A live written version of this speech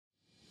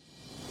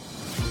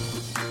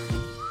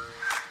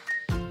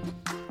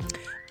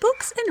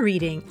Books and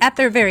reading, at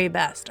their very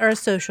best, are a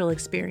social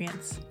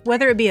experience.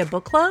 Whether it be a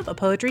book club, a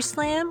poetry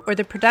slam, or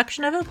the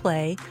production of a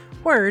play,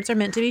 words are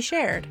meant to be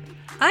shared.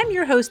 I'm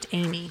your host,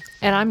 Amy.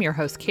 And I'm your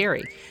host,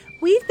 Carrie.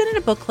 We've been in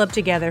a book club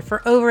together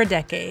for over a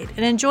decade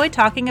and enjoy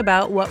talking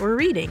about what we're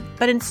reading,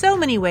 but in so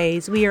many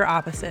ways, we are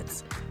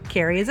opposites.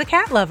 Carrie is a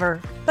cat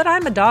lover, but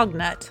I'm a dog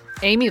nut.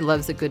 Amy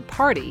loves a good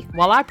party,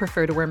 while I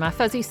prefer to wear my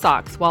fuzzy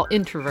socks while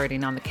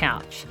introverting on the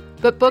couch.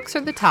 But books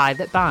are the tie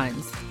that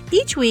binds.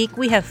 Each week,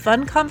 we have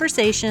fun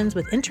conversations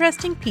with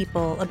interesting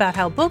people about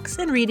how books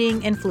and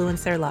reading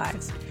influence their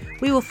lives.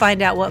 We will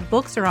find out what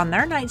books are on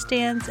their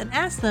nightstands and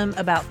ask them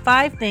about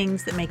 5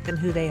 things that make them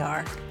who they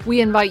are.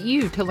 We invite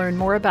you to learn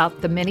more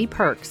about the many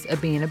perks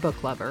of being a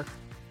book lover.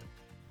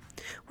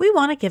 We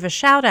want to give a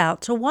shout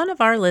out to one of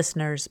our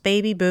listeners,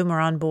 Baby Boomer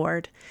on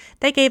Board.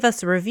 They gave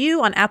us a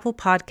review on Apple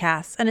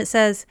Podcasts, and it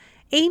says,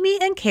 Amy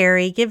and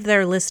Carrie give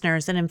their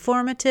listeners an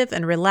informative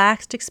and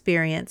relaxed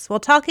experience while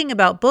talking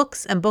about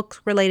books and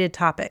book-related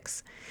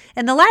topics.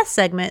 In the last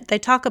segment, they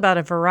talk about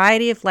a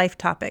variety of life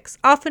topics,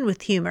 often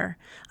with humor.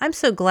 I'm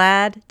so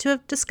glad to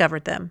have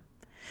discovered them.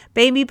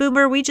 Baby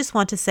Boomer, we just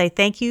want to say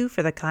thank you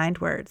for the kind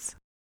words.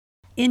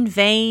 In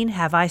vain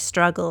have I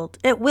struggled.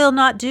 It will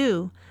not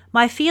do.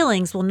 My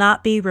feelings will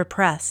not be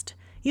repressed.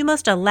 You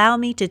must allow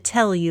me to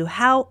tell you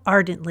how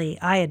ardently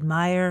I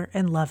admire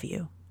and love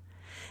you.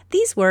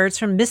 These words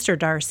from Mr.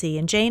 Darcy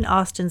in Jane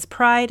Austen's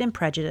Pride and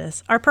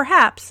Prejudice are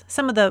perhaps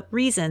some of the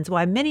reasons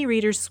why many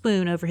readers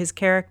swoon over his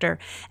character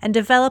and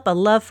develop a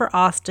love for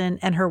Austen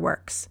and her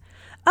works.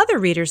 Other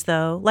readers,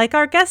 though, like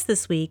our guest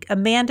this week,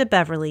 Amanda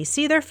Beverly,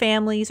 see their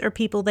families or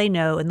people they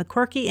know in the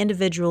quirky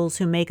individuals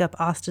who make up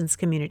Austen's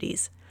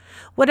communities.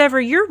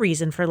 Whatever your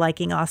reason for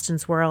liking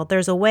Austen's world,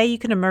 there's a way you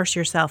can immerse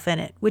yourself in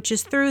it, which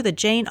is through the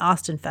Jane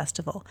Austen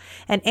Festival,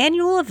 an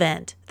annual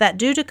event that,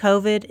 due to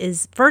COVID,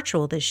 is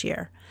virtual this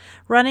year.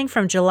 Running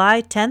from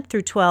July 10th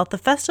through 12th, the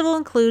festival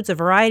includes a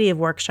variety of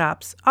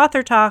workshops,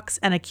 author talks,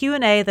 and a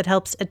Q&A that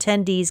helps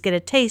attendees get a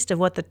taste of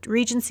what the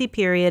Regency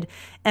period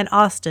and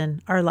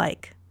Austen are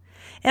like.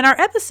 In our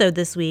episode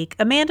this week,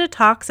 Amanda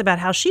talks about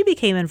how she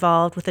became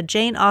involved with the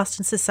Jane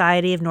Austen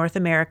Society of North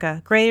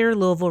America, Greater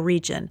Louisville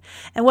region,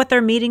 and what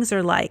their meetings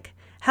are like,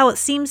 how it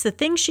seems the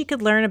things she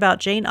could learn about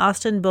Jane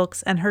Austen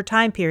books and her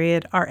time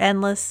period are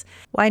endless,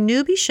 why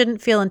newbies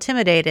shouldn't feel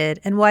intimidated,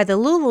 and why the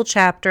Louisville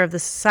chapter of the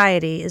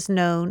society is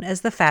known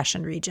as the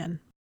Fashion Region.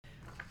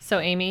 So,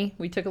 Amy,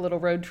 we took a little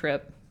road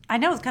trip. I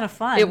know, it's kind of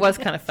fun. It was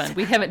kind of fun.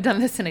 We haven't done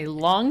this in a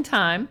long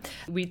time.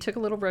 We took a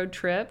little road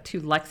trip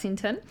to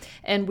Lexington,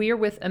 and we are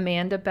with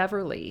Amanda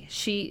Beverly.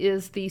 She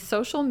is the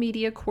social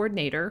media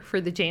coordinator for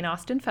the Jane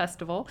Austen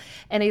Festival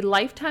and a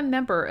lifetime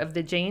member of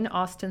the Jane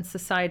Austen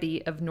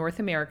Society of North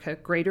America,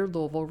 Greater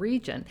Louisville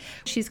region.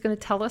 She's going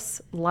to tell us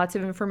lots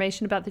of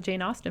information about the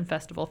Jane Austen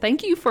Festival.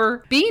 Thank you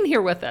for being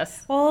here with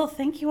us. Well,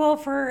 thank you all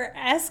for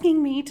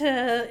asking me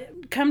to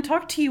come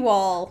talk to you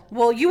all.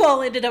 Well, you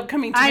all ended up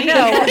coming to me. I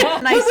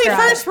know. Nice when we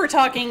try. first were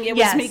talking, it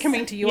was me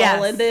coming to you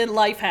all, and then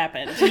life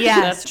happened.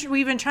 Yes.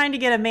 We've been trying to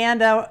get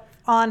Amanda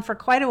on for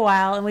quite a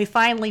while, and we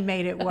finally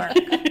made it work.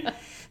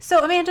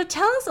 So, Amanda,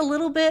 tell us a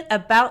little bit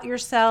about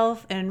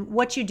yourself and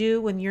what you do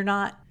when you're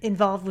not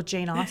involved with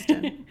Jane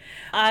Austen.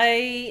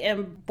 I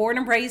am born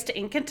and raised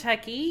in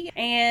Kentucky,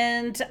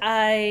 and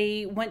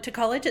I went to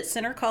college at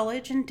Center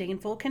College in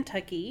Danville,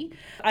 Kentucky.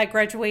 I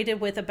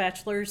graduated with a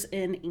bachelor's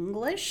in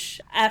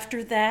English.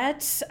 After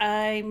that,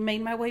 I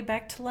made my way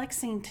back to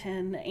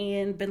Lexington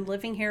and been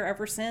living here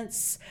ever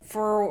since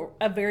for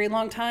a very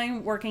long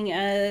time, working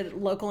at a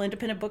local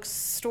independent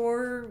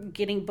bookstore,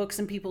 getting books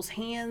in people's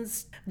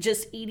hands,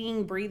 just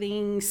eating,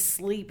 breathing,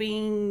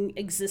 sleeping,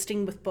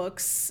 existing with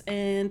books.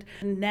 And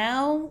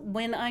now,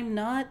 when I'm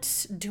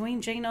not doing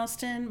Jane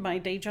Austen, my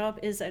day job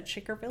is at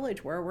Shaker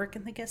Village, where I work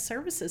in the guest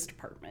services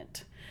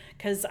department,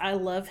 because I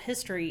love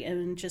history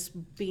and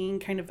just being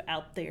kind of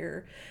out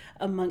there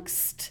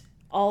amongst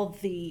all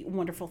the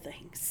wonderful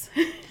things.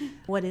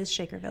 What is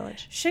Shaker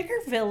Village? Shaker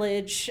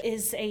Village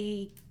is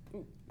a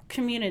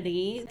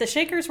community. The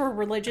Shakers were a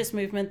religious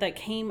movement that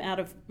came out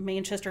of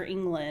Manchester,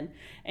 England,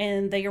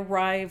 and they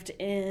arrived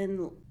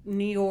in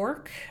New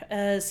York,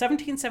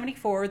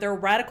 1774. They're a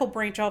radical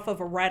branch off of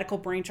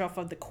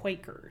the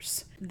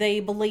Quakers. They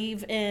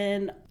believe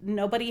in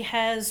nobody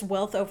has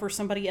wealth over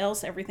somebody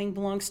else. Everything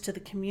belongs to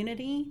the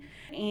community.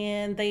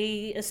 And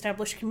they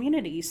established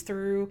communities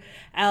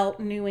throughout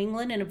New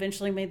England and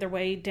eventually made their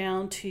way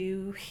down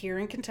to here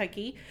in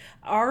Kentucky.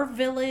 Our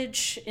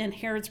village in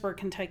Harrodsburg,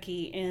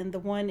 Kentucky, and the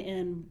one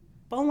in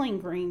Bowling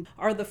Green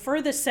are the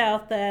furthest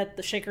south that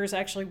the Shakers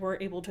actually were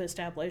able to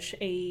establish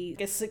a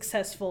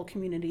successful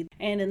community.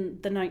 And in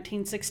the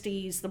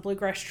 1960s, the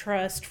Bluegrass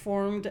Trust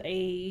formed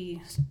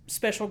a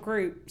special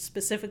group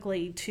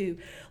specifically to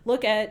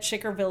look at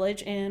Shaker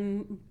Village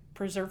and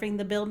preserving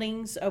the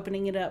buildings,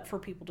 opening it up for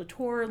people to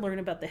tour, learn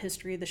about the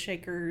history of the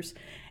Shakers.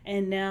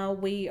 And now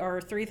we are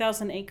a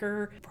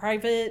 3,000-acre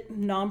private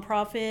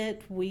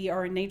nonprofit. We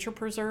are a nature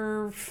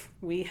preserve.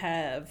 We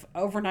have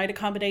overnight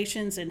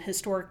accommodations in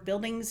historic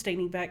buildings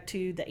dating back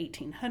to the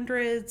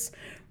 1800s.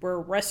 We're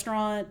a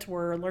restaurant.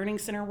 We're a learning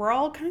center. We're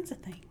all kinds of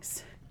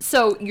things.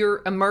 So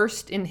you're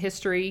immersed in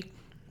history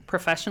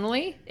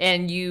professionally,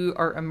 and you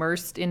are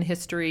immersed in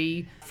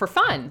history for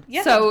fun.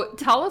 Yeah. So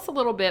tell us a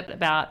little bit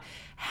about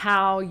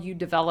how you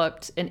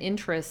developed an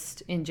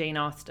interest in Jane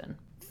Austen.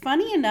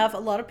 Funny enough, a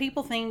lot of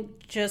people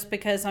think just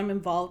because I'm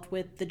involved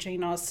with the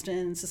Jane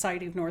Austen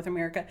Society of North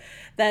America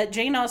that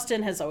Jane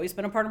Austen has always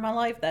been a part of my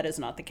life. That is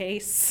not the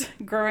case.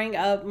 Growing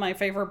up, my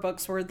favorite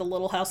books were the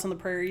Little House on the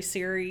Prairie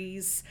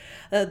series,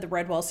 the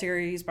Redwall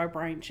series by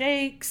Brian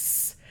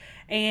Jakes,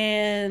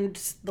 and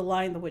The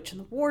Lion, the Witch,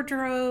 and the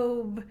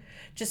Wardrobe.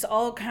 Just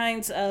all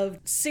kinds of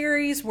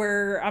series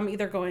where I'm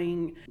either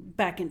going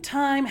back in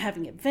time,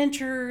 having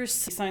adventures.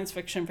 Science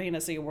fiction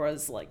fantasy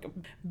was like a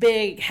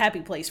big happy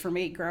place for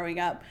me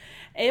growing up.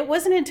 It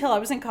wasn't until I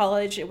was in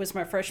college, it was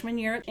my freshman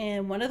year,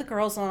 and one of the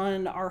girls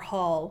on our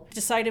hall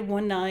decided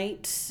one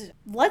night,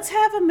 let's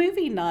have a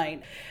movie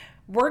night.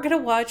 We're going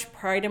to watch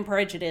Pride and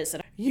Prejudice.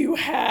 And you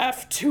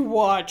have to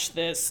watch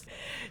this.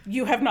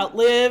 You have not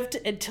lived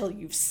until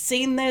you've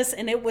seen this.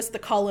 And it was the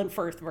Colin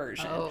Firth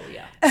version. Oh,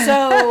 yeah.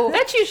 So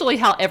that's usually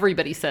how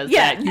everybody says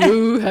that.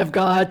 You have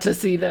got to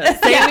see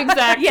this. Same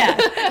exact. Yeah.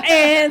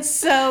 And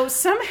so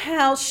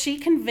somehow she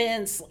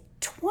convinced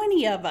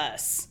 20 of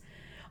us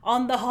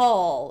on the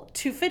hall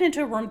to fit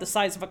into a room the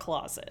size of a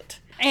closet.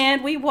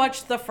 And we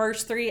watched the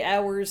first 3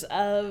 hours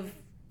of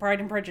Pride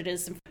and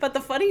Prejudice. But the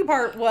funny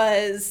part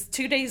was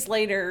 2 days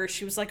later,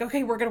 she was like,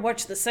 okay, we're going to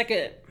watch the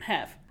second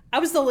half. I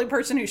was the only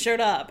person who showed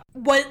up.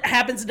 What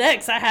happens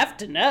next? I have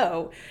to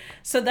know.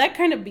 So that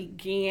kind of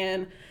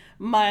began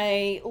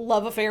my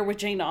love affair with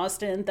Jane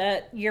Austen.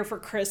 That year for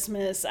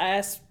Christmas, I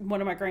asked one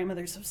of my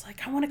grandmothers, I was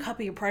like, I want a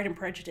copy of Pride and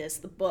Prejudice,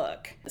 the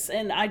book.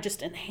 And I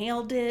just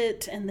inhaled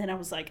it. And then I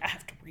was like, I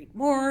have to read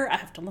more. I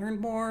have to learn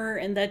more.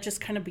 And that just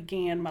kind of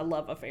began my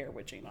love affair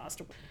with Jane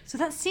Austen. So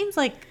that seems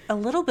like a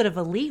little bit of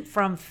a leap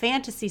from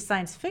fantasy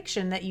science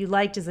fiction that you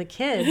liked as a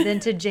kid then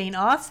to Jane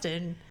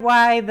Austen.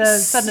 Why the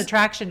sudden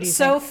attraction, do you think?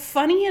 So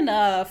funny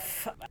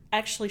enough,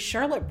 actually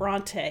Charlotte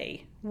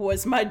Bronte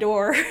was my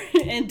door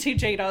into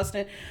Jane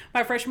Austen.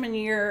 My freshman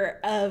year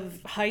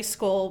of high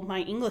school, my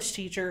English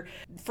teacher,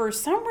 for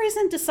some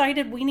reason,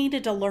 decided we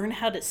needed to learn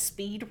how to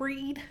speed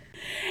read.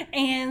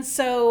 And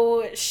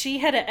so she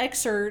had an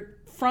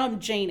excerpt from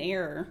Jane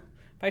Eyre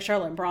by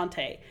Charlotte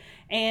Bronte.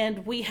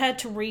 And we had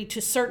to read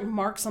to certain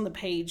marks on the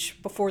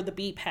page before the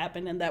beep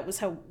happened. And that was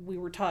how we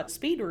were taught to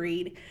speed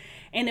read.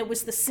 And it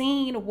was the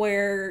scene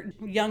where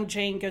young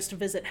Jane goes to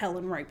visit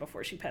Helen right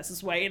before she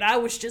passes away. And I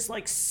was just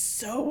like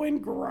so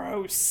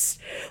engrossed.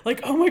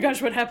 Like, oh my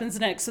gosh, what happens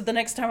next? So the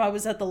next time I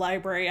was at the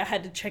library, I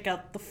had to check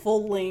out the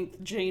full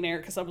length Jane Eyre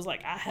because I was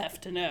like, I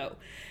have to know.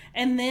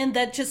 And then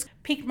that just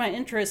piqued my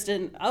interest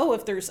in, oh,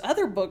 if there's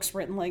other books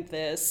written like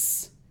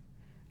this,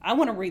 I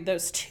want to read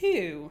those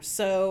too.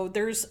 So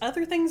there's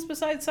other things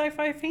besides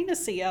sci-fi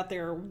fantasy out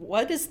there.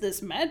 What is this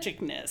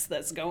magicness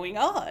that's going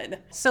on?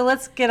 So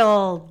let's get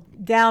all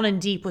down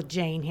and deep with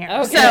Jane here.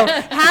 Okay. So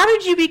how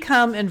did you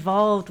become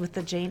involved with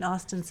the Jane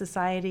Austen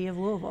Society of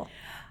Louisville?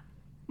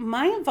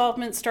 My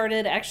involvement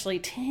started actually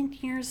 10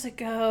 years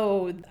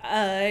ago.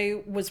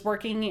 I was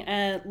working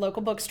at a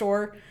local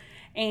bookstore,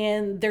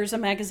 and there's a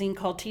magazine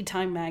called Tea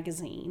Time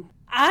Magazine.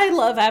 I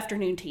love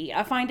afternoon tea.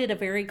 I find it a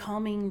very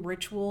calming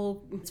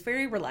ritual. It's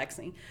very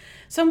relaxing.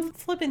 So I'm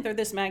flipping through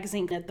this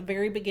magazine. At the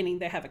very beginning,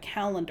 they have a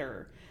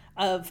calendar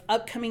of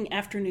upcoming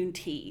afternoon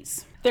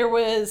teas. There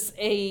was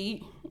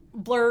a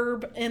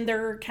blurb in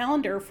their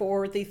calendar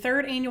for the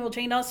 3rd annual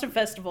Jane Austen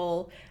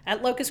Festival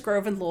at Locust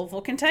Grove in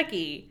Louisville,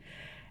 Kentucky.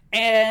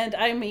 And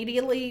I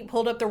immediately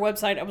pulled up their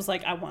website. I was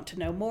like, I want to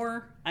know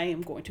more. I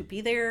am going to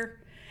be there.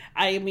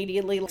 I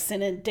immediately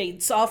sent a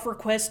dates off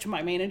request to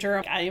my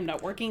manager. I am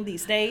not working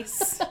these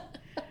days.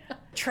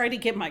 Try to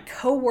get my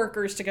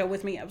coworkers to go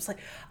with me. I was like,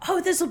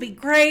 oh, this will be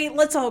great.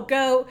 Let's all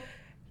go.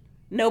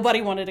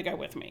 Nobody wanted to go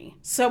with me.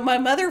 So my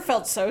mother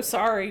felt so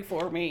sorry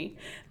for me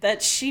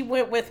that she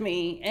went with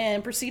me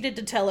and proceeded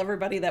to tell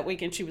everybody that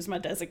weekend she was my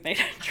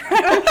designated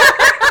driver.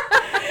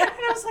 And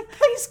I was like,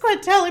 please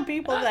quit telling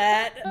people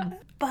that.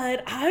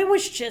 But I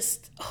was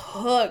just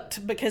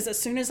hooked because as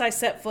soon as I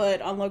set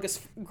foot on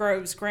Locust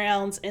Grove's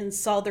grounds and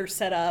saw their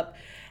setup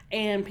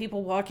and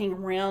people walking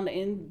around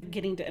and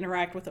getting to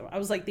interact with them, I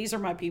was like, these are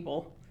my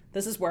people.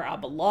 This is where I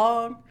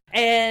belong.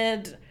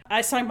 And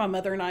I signed my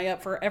mother and I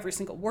up for every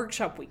single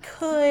workshop we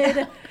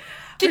could.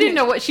 She didn't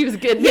know what she was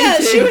getting into. Yeah,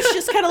 she was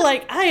just kind of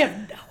like, I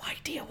have no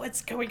idea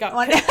what's going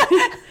on.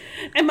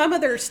 And my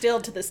mother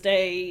still to this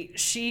day,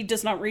 she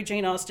does not read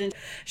Jane Austen.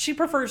 She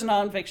prefers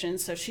nonfiction.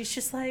 So she's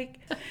just like,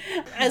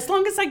 as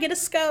long as I get a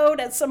SCOTE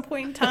at some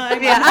point in time,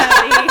 I'm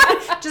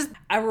happy.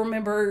 I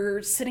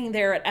remember sitting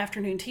there at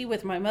afternoon tea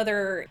with my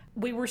mother.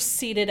 We were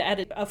seated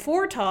at a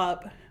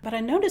foretop, but I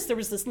noticed there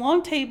was this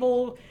long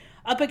table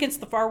up against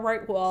the far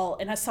right wall,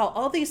 and I saw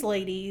all these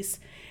ladies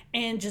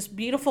in just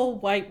beautiful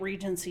white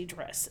Regency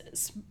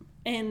dresses.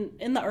 And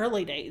in the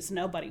early days,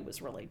 nobody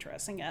was really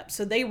dressing up,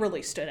 so they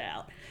really stood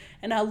out.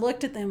 And I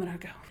looked at them and I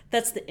go,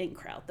 that's the in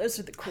crowd. Those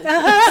are the cool kids.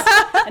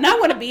 And I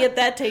want to be at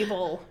that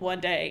table one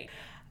day.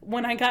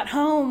 When I got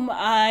home,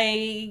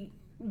 I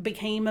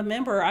became a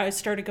member. I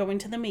started going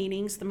to the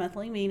meetings, the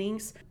monthly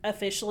meetings,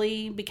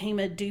 officially became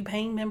a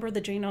due-paying member of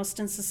the Jane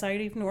Austen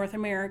Society of North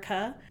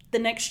America. The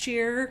next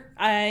year,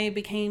 I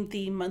became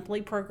the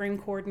monthly program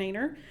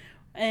coordinator,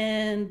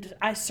 and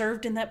I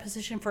served in that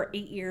position for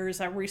 8 years.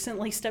 I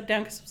recently stepped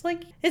down because it was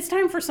like, it's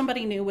time for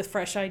somebody new with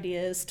fresh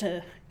ideas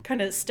to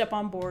kind of step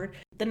on board.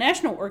 The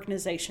national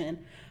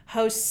organization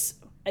hosts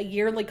a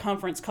yearly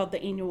conference called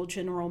the Annual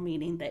General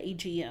Meeting, the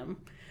AGM.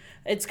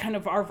 It's kind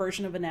of our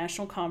version of a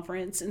national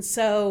conference. And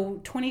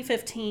so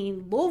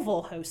 2015,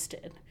 Louisville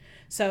hosted.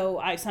 So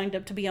I signed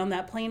up to be on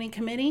that planning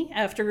committee.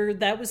 After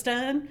that was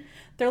done,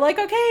 they're like,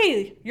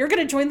 okay, you're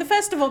going to join the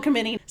festival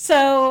committee.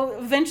 So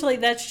eventually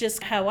that's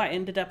just how I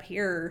ended up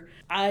here.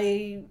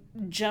 I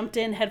jumped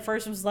in head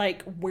first and was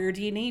like, where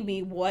do you need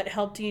me? What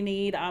help do you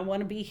need? I want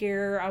to be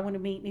here. I want to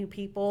meet new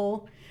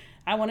people.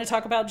 I want to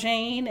talk about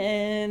Jane.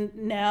 And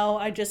now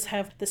I just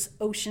have this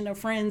ocean of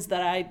friends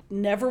that I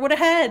never would have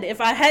had if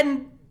I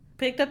hadn't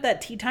picked up that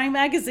Tea Time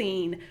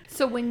magazine.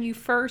 So when you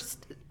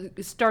first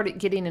started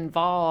getting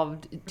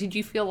involved, did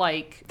you feel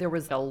like there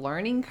was a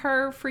learning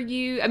curve for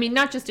you? I mean,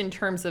 not just in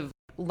terms of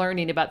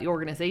learning about the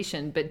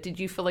organization, but did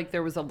you feel like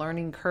there was a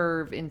learning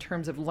curve in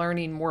terms of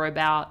learning more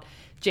about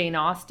Jane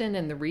Austen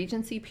and the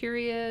Regency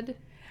period?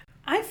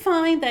 I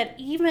find that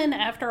even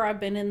after I've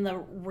been in the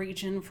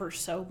region for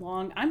so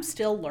long, I'm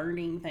still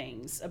learning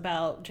things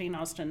about Jane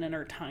Austen and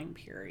her time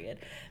period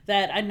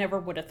that I never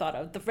would have thought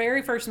of. The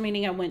very first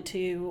meeting I went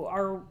to,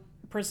 our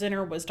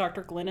presenter was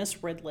Dr.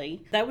 Glennis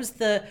Ridley. That was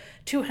the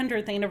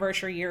 200th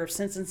anniversary year of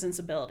Sense and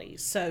Sensibility.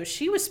 So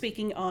she was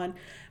speaking on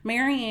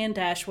Mary Ann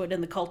Dashwood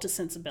and the Cult of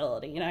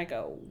Sensibility. And I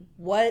go,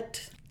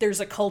 what? There's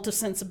a Cult of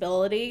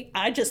Sensibility?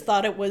 I just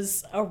thought it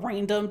was a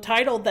random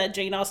title that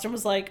Jane Austen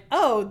was like,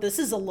 oh, this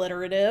is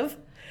alliterative.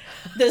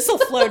 This will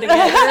flow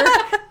together.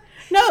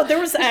 No, there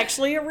was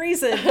actually a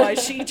reason why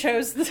she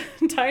chose the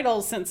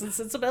title Sense and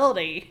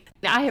Sensibility.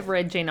 I have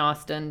read Jane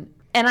Austen,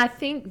 and I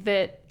think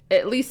that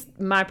at least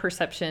my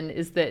perception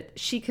is that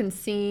she can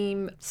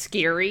seem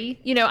scary.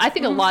 You know, I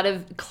think a lot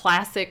of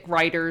classic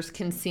writers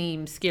can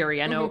seem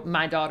scary. I know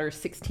my daughter's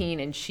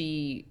 16 and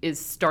she is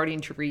starting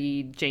to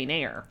read Jane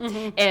Eyre.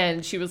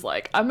 And she was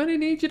like, I'm going to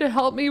need you to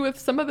help me with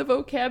some of the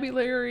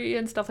vocabulary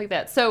and stuff like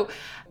that. So,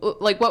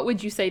 like, what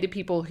would you say to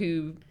people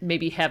who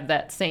maybe have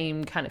that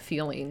same kind of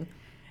feeling?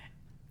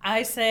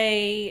 I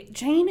say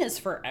Jane is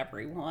for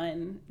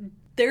everyone.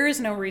 There is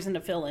no reason to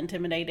feel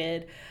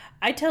intimidated.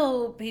 I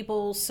tell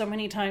people so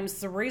many times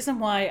the reason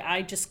why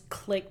I just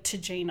clicked to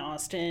Jane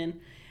Austen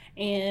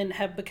and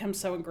have become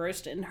so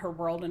engrossed in her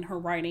world and her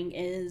writing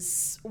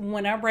is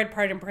when I read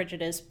Pride and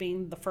Prejudice,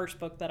 being the first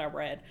book that I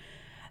read.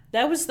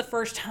 That was the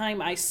first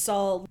time I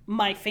saw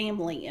my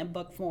family in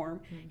book form.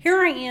 Here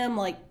I am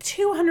like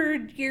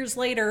 200 years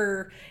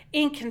later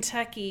in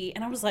Kentucky,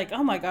 and I was like,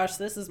 oh my gosh,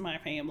 this is my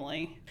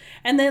family.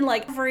 And then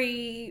like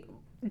every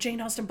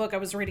Jane Austen book I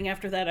was reading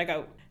after that, I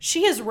go,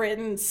 she has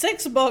written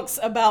 6 books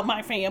about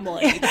my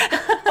family.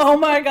 Oh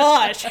my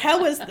gosh,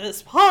 how is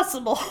this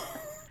possible?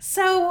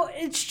 So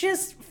it's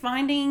just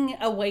finding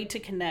a way to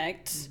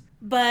connect.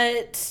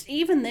 But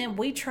even then,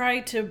 we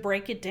try to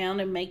break it down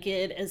and make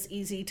it as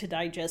easy to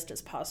digest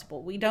as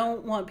possible. We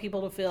don't want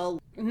people to feel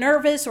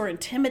nervous or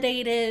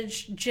intimidated,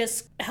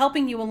 just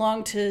helping you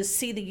along to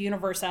see the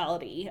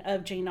universality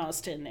of Jane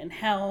Austen and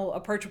how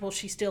approachable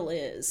she still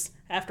is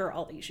after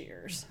all these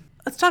years.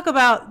 Let's talk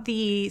about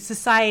the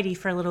society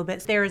for a little bit.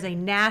 There is a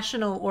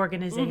national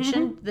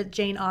organization, the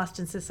Jane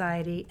Austen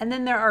Society, and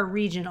then there are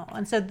regional.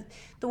 And so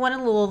the one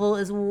in Louisville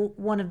is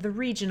one of the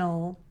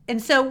regional. And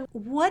so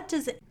what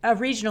does a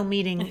regional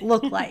meeting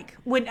look like?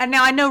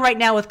 Now, I know right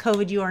now with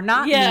COVID you are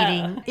not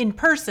meeting in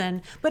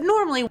person, but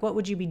normally what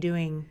would you be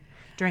doing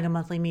during a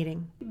monthly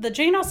meeting? The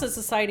Jane Austen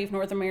Society of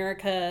North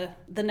America,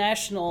 the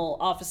national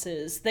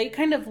offices, they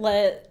kind of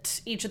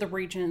let each of the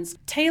regions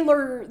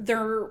tailor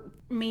their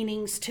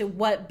meetings to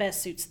what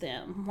best suits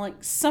them.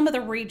 Like some of the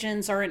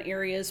regions are in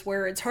areas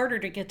where it's harder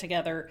to get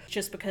together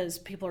just because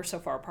people are so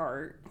far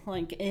apart,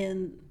 like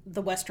in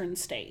the western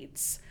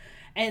states.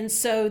 And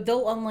so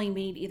they'll only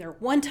meet either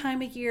one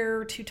time a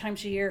year or 2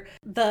 times a year.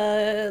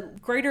 The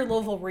greater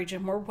Louisville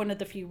region, we're one of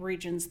the few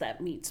regions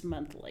that meets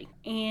monthly.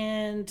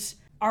 And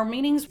our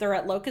meetings, they're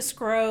at Locust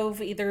Grove,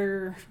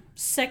 either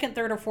second,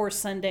 third, or fourth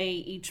Sunday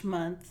each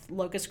month.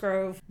 Locust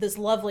Grove, this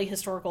lovely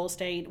historical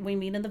estate. We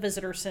meet in the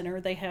visitor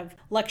center. They have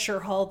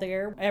lecture hall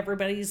there.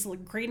 Everybody's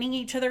greeting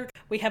each other.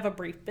 We have a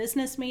brief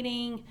business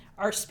meeting.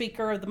 Our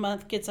speaker of the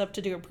month gets up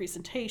to do a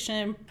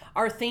presentation.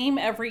 Our theme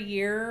every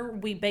year,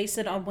 we base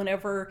it on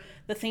whenever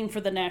the theme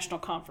for the national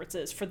conference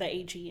is for the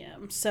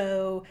AGM.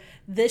 So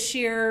this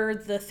year,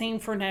 the theme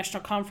for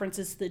national conference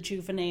is the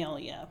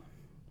Juvenilia.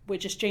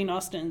 which is Jane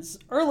Austen's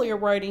earlier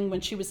writing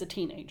when she was a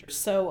teenager.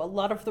 So a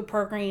lot of the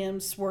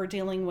programs were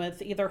dealing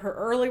with either her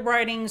early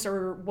writings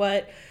or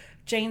what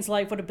Jane's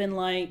life would have been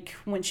like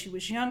when she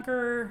was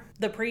younger.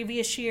 The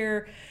previous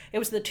year, it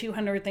was the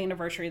 200th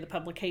anniversary of the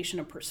publication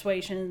of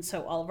Persuasion,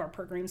 so all of our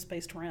programs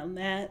based around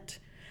that.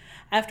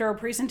 After our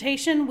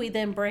presentation, we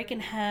then break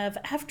and have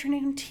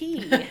afternoon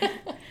tea.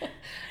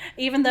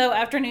 Even though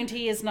afternoon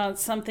tea is not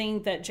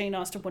something that Jane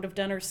Austen would have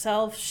done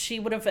herself, she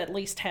would have at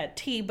least had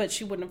tea, but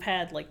she wouldn't have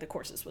had like the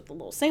courses with the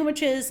little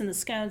sandwiches and the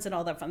scones and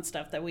all that fun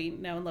stuff that we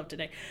know and love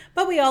today.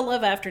 But we all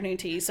love afternoon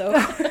tea, so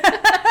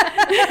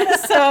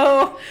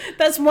so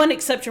that's one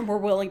exception we're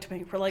willing to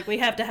make. We're like, we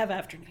have to have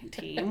afternoon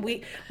tea, and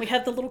we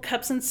have the little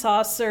cups and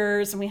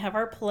saucers, and we have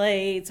our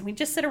plates, and we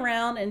just sit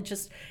around and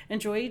just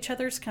enjoy each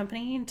other's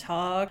company and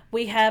talk.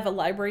 We have a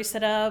library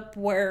set up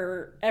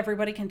where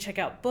everybody can check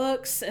out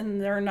books,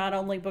 and they're not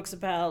only books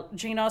about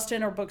Jane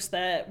Austen or books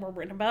that were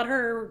written about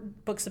her,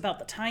 books about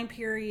the time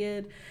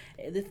period.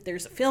 If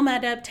there's a film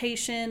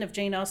adaptation of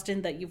Jane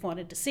Austen that you've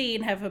wanted to see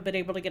and haven't been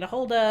able to get a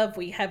hold of,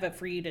 we have it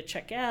for you to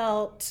check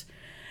out.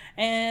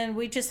 And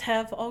we just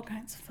have all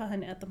kinds of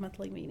fun at the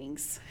monthly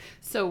meetings.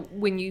 So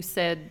when you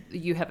said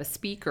you have a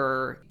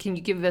speaker, can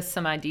you give us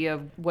some idea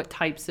of what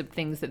types of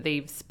things that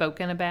they've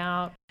spoken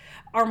about?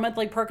 Our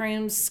monthly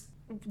programs,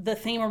 the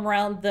theme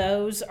around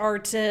those are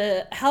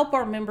to help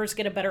our members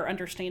get a better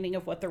understanding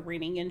of what they're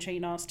reading in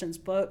Jane Austen's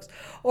books,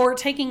 or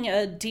taking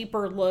a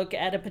deeper look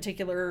at a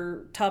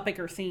particular topic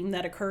or theme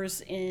that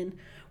occurs in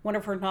one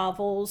of her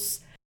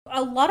novels.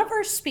 A lot of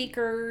our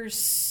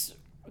speakers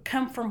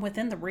come from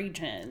within the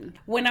region.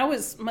 When I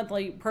was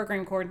monthly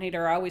program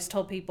coordinator, I always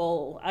told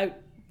people I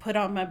put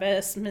on my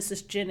best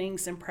Mrs.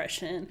 Jennings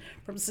impression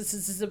from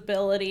Mrs.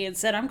 Ability and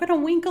said, I'm going to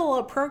winkle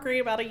a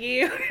program out of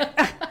you.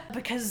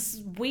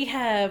 Because we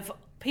have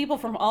people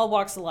from all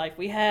walks of life.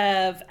 We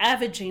have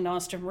avid Jane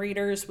Austen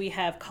readers. We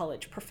have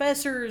college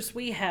professors.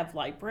 We have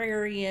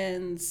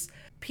librarians,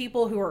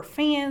 people who are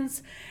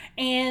fans.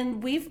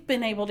 And we've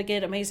been able to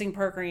get amazing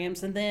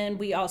programs. And then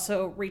we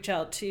also reach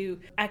out to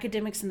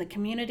academics in the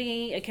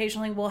community.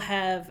 Occasionally we'll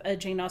have a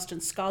Jane Austen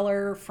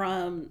scholar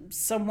from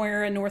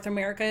somewhere in North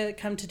America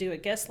come to do a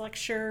guest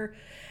lecture.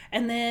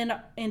 And then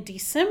in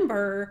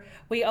December,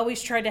 we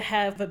always try to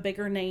have a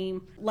bigger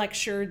name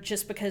lecture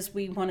just because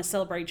we want to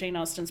celebrate Jane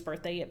Austen's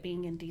birthday, it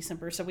being in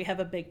December. So we have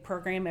a big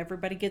program.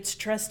 Everybody gets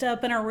dressed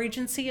up in our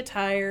Regency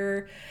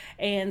attire.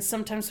 And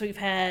sometimes we've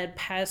had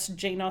past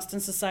Jane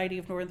Austen Society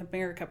of North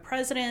America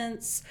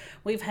presidents.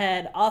 We've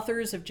had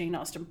authors of Jane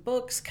Austen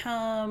books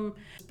come.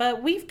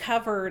 But we've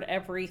covered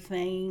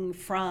everything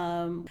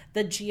from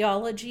the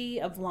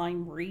geology of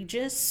Lyme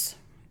Regis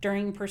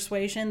during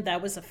Persuasion.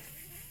 That was a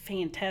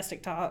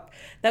fantastic talk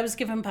that was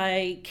given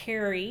by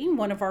Carrie,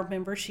 one of our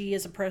members. She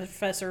is a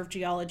professor of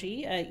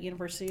geology at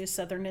University of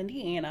Southern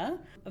Indiana,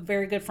 a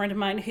very good friend of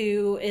mine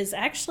who is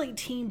actually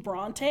Team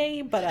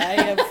Bronte, but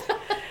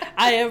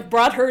I have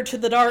brought her to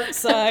the dark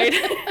side.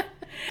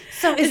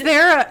 So is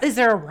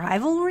there a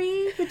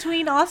rivalry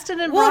between Austen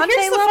and Bronte? Well,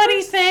 here's the lovers?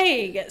 funny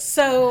thing.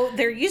 So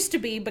there used to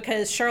be,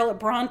 because Charlotte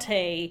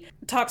Bronte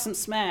talked some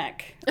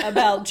smack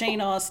about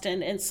Jane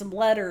Austen in some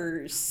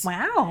letters.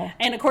 Wow.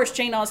 And of course,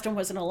 Jane Austen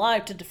wasn't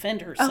alive to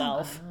defend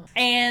herself. Oh.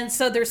 And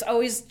so there's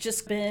always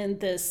just been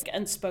this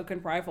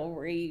unspoken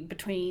rivalry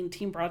between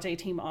Team Bronte,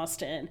 Team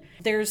Austen.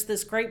 There's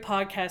this great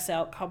podcast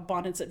out called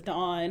Bonnets at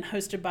Dawn,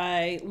 hosted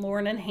by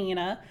Lauren and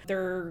Hannah.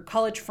 They're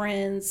college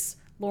friends.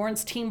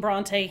 Lauren's Team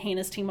Bronte,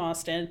 Hannah's Team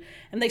Austen.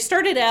 And they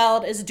started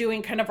out as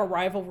doing kind of a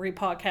rivalry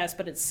podcast,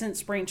 but it's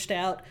since branched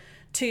out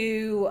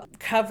to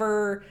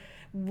cover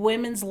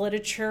women's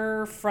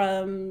literature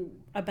from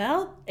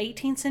about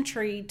 18th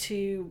century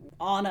to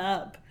on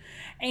up.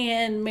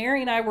 And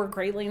Mary and I were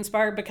greatly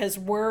inspired because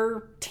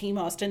we're Team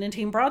Austen and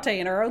Team Bronte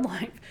in our own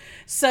life.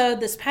 So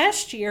this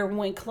past year,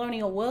 when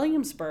Colonial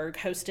Williamsburg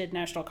hosted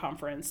National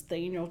Conference, the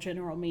annual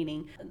general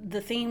meeting,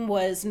 the theme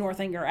was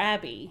Northanger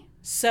Abbey.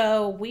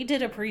 So we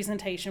did a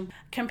presentation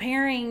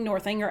comparing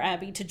Northanger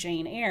Abbey to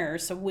Jane Eyre.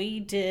 So we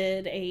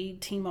did a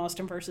Team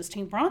Austen versus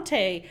Team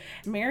Bronte.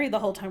 Mary the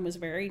whole time was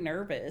very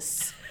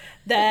nervous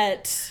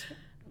that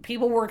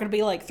people were going to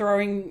be like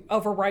throwing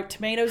overripe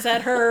tomatoes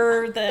at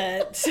her,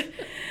 that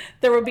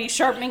there would be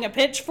sharpening of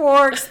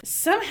pitchforks.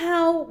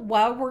 Somehow,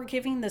 while we're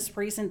giving this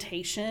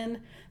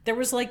presentation, there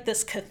was like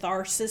this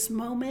catharsis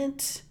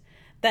moment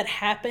that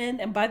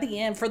happened. And by the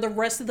end, for the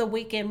rest of the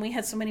weekend, we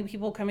had so many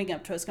people coming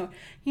up to us going,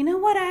 you know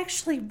what, I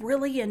actually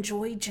really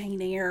enjoy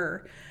Jane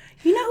Eyre.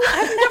 You know,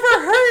 I've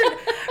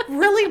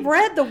never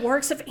read the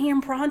works of Anne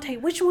Bronte.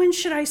 Which one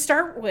should I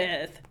start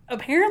with?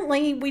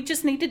 Apparently, we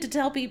just needed to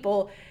tell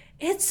people,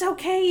 it's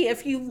okay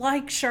if you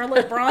like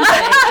Charlotte Bronte.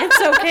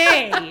 It's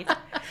okay.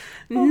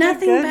 Oh,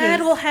 nothing bad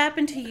will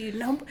happen to you.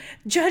 No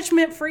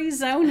judgment-free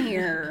zone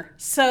here.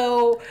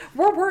 So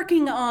we're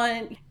working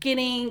on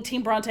getting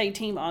Team Bronte,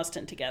 Team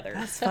Austen together.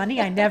 That's funny.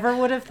 I never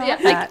would have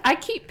thought that. I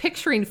keep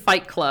picturing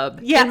Fight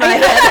Club in my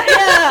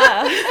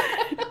head.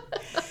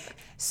 Yeah.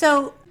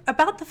 So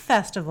about the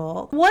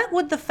festival, what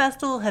would the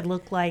festival have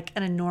looked like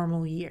in a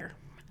normal year?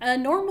 a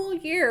normal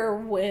year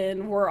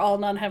when we're all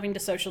not having to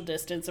social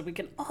distance and we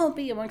can all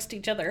be amongst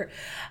each other.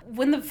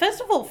 When the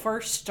festival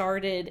first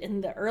started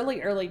in the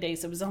early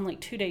days, it was only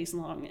 2 days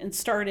long and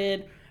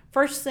started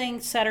first thing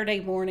Saturday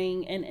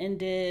morning and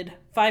ended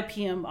 5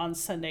 p.m. on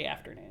Sunday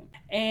afternoon.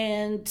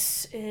 And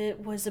it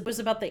was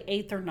about the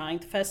 8th or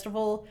 9th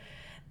festival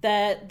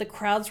that the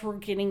crowds were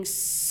getting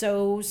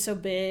so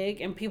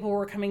big and people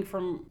were coming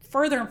from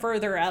further and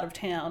further out of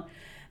town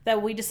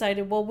that we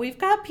decided, well, we've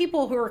got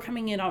people who are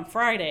coming in on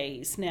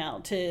Fridays now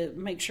to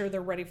make sure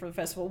they're ready for the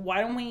festival. Why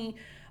don't we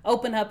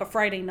open up a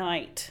Friday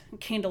night,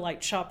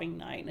 candlelight shopping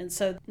night? And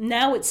so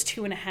now it's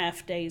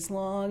 2.5 days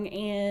long.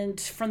 And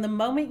from the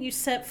moment you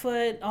set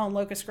foot on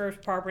Locust Grove's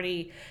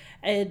property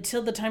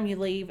until the time you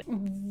leave,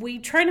 we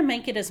try to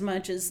make it as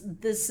much as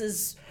this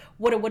is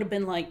what it would have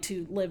been like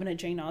to live in a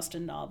Jane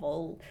Austen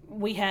novel.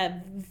 We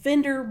have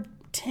vendor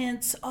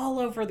tents all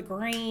over the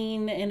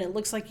green, and it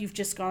looks like you've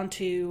just gone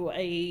to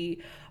a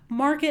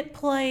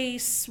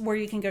marketplace where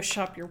you can go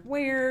shop your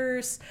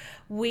wares.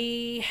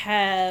 We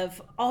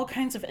have all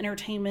kinds of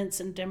entertainments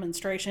and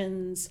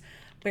demonstrations,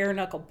 bare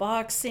knuckle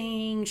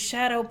boxing,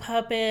 shadow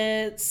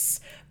puppets,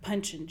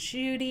 Punch and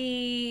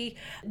Judy,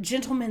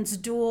 Gentleman's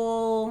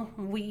Duel.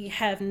 We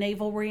have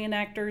naval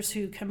reenactors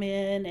who come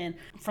in, and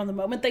from the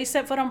moment they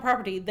set foot on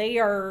property, they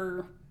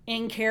are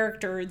in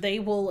character. They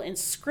will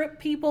inscript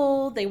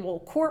people, they will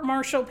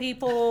court-martial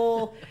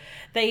people,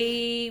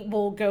 they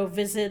will go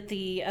visit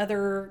the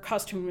other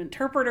costume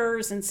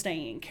interpreters and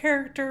stay in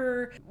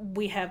character.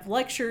 We have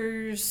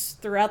lectures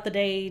throughout the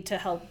day to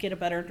help get a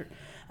better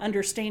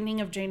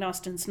understanding of Jane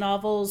Austen's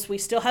novels. We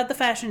still have the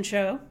fashion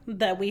show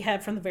that we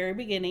had from the very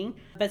beginning.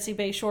 Betsy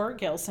Bayshore,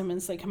 Gail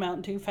Simmons, they come out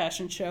and do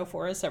fashion show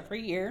for us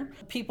every year.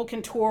 People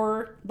can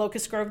tour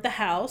Locust Grove, the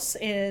house,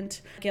 and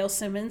Gail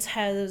Simmons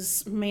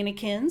has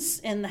mannequins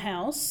in the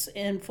house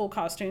in full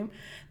costume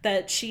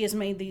that she has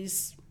made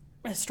these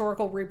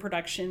historical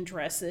reproduction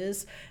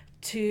dresses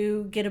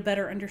to get a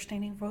better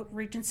understanding of what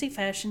Regency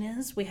fashion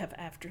is. We have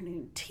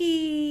afternoon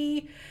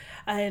tea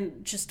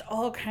and just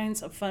all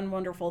kinds of fun,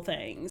 wonderful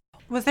things.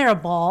 Was there a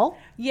ball?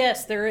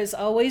 Yes, there is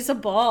always a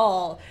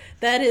ball.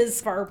 That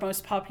is our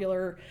most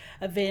popular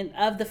event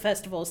of the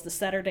festival, is the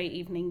Saturday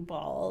evening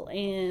ball.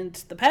 And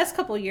the past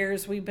couple of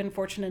years, we've been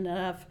fortunate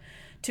enough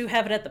to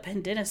have it at the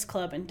Pendennis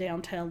Club in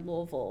downtown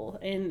Louisville.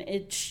 And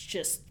it's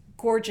just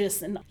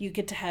gorgeous. And you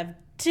get to have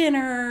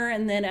dinner,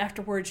 and then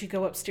afterwards you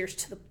go upstairs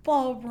to the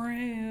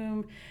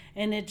ballroom,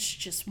 and it's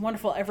just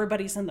wonderful.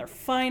 Everybody's in their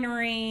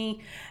finery,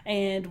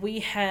 and we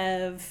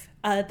have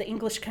the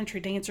English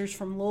country dancers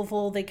from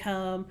Louisville. They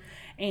come,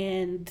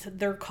 and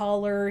their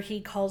caller,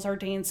 he calls our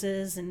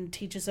dances and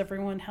teaches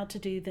everyone how to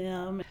do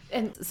them.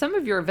 And some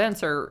of your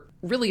events are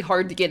really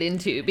hard to get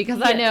into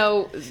because I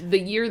know the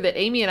year that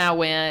Amy and I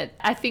went,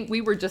 I think we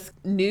were just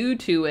new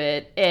to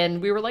it,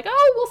 and we were like,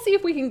 oh, we'll see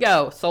if we can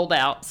go. Sold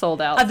out.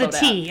 Of the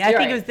tea. I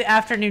think it was the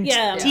afternoon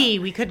tea.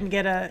 We couldn't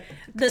get a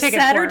The ticket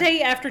Saturday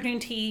for. afternoon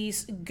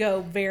teas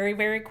go very,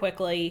 very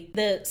quickly.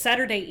 The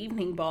Saturday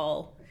evening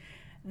ball,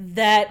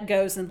 that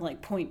goes in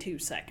like 0.2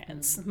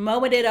 seconds. The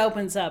moment it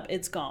opens up,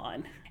 it's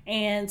gone.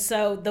 And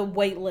so the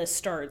wait list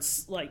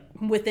starts like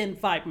within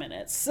 5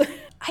 minutes.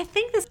 I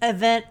think this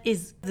event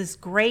is this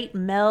great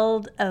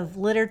meld of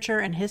literature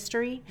and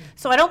history.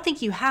 So I don't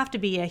think you have to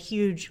be a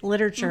huge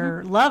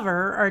literature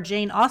lover or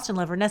Jane Austen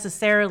lover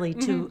necessarily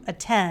to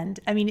attend.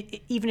 I mean,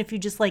 even if you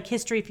just like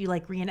history, if you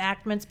like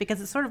reenactments,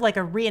 because it's sort of like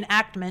a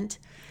reenactment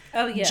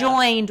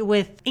joined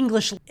with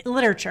English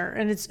literature,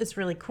 and it's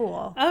really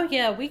cool. Oh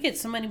yeah, we get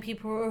so many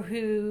people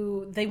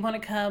who they want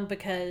to come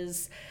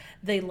because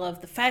they love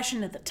the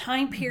fashion of the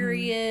time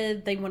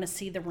period. They want to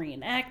see the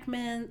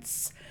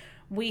reenactments.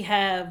 We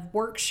have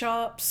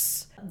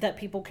workshops that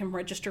people can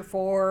register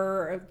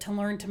for to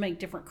learn to make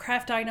different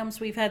craft items.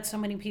 We've had so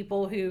many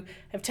people who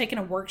have taken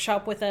a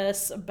workshop with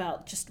us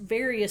about just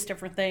various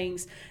different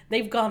things.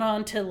 They've gone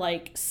on to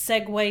like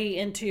segue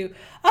into,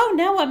 oh,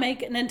 now I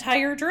make an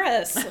entire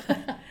dress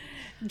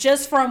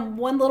just from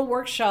one little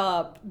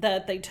workshop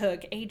that they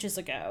took ages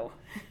ago.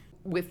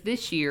 With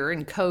this year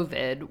and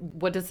COVID,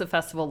 what does the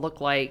festival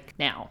look like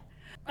now?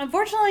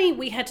 Unfortunately,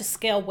 we had to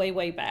scale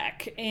way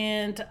back,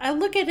 and I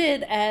look at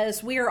it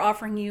as we are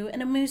offering you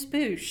an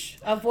amuse-bouche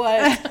of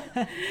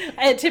what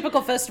a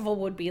typical festival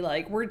would be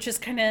like. We're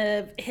just kind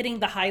of hitting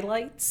the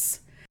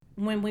highlights.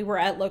 When we were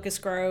at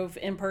Locust Grove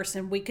in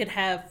person, we could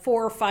have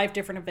 4 or 5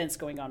 different events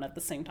going on at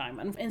the same time.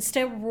 And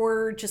instead,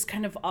 we're just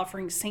kind of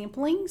offering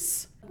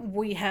samplings.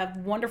 We have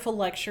wonderful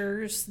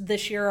lectures.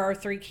 This year, our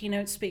 3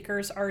 keynote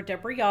speakers are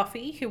Deborah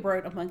Yaffe, who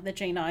wrote Among the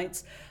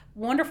Janeites,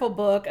 wonderful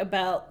book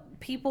about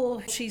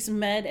people she's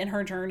met in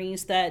her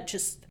journeys that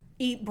just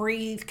eat,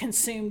 breathe,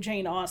 consume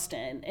Jane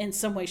Austen in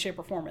some way, shape,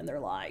 or form in their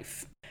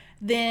life.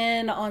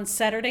 Then on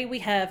Saturday, we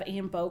have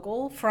Anne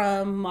Bogle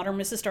from Modern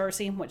Mrs.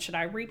 Darcy and What Should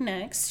I Read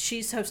Next?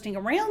 She's hosting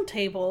a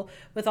roundtable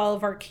with all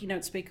of our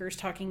keynote speakers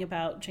talking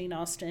about Jane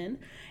Austen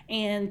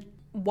and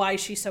why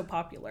she's so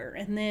popular.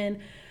 And then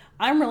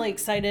I'm really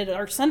excited.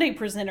 Our Sunday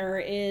presenter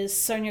is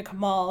Sonia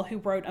Kamal, who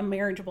wrote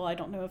Unmarriageable. I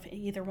don't know if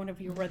either one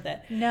of you read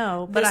that.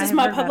 No, but this is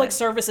my public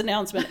service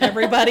announcement.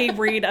 Everybody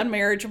read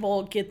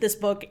Unmarriageable. Get this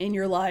book in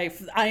your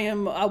life. I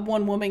am a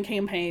one-woman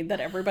campaign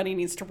that everybody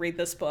needs to read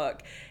this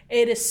book.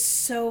 It is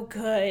so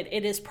good.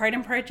 It is Pride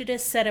and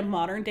Prejudice set in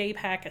modern-day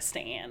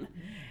Pakistan.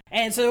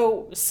 And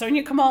so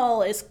Sonia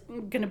Kamal is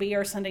going to be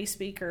our Sunday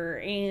speaker,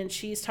 and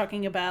she's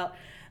talking about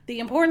the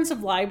importance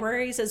of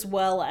libraries as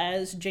well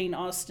as Jane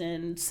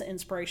Austen's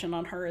inspiration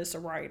on her as a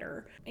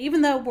writer.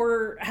 Even though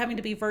we're having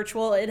to be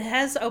virtual, it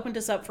has opened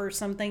us up for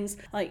some things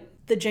like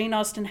the Jane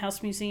Austen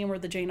House Museum or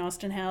the Jane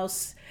Austen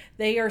House.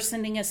 They are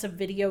sending us a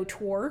video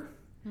tour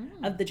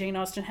of the Jane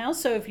Austen House.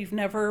 So if you've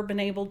never been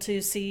able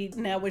to see,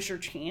 now is your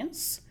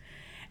chance.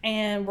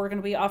 And we're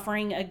going to be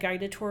offering a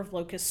guided tour of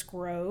Locust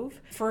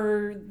Grove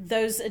for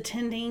those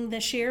attending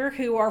this year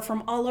who are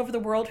from all over the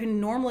world who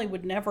normally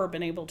would never have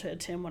been able to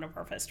attend one of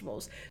our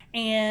festivals.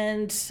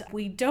 And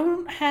we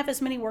don't have as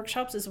many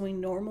workshops as we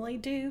normally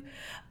do,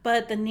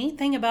 but the neat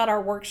thing about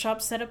our workshop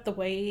setup the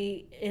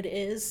way it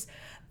is,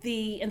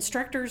 the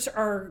instructors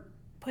are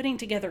putting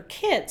together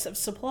kits of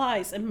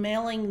supplies and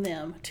mailing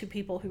them to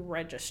people who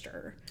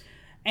register.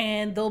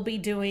 And they'll be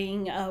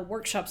doing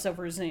workshops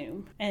over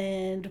Zoom.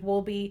 And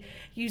we'll be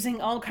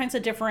using all kinds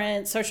of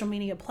different social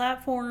media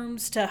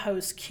platforms to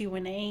host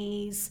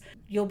Q&As.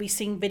 You'll be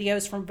seeing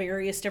videos from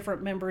various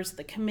different members of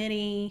the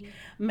committee,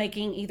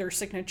 making either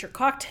signature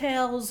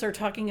cocktails or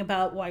talking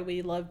about why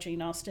we love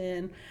Jane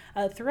Austen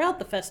throughout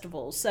the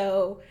festival.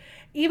 So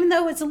even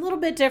though it's a little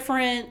bit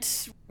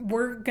different,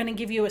 we're going to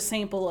give you a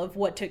sample of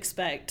what to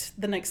expect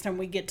the next time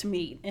we get to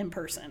meet in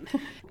person.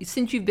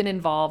 Since you've been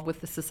involved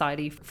with the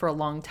society for a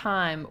long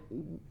time,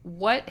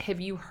 what have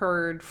you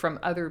heard from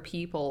other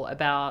people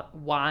about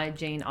why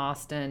Jane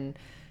Austen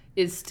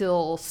is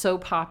still so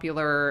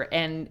popular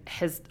and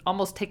has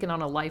almost taken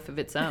on a life of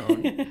its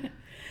own?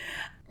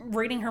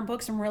 Reading her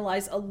books and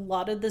realize a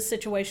lot of the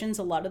situations,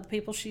 a lot of the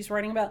people she's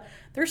writing about,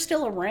 they're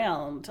still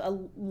around. A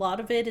lot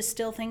of it is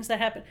still things that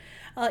happen.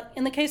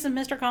 In the case of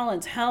Mr.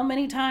 Collins, how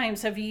many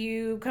times have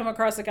you come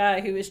across a guy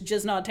who is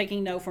just not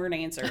taking no for an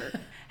answer?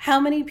 How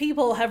many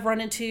people have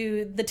run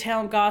into the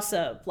town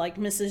gossip like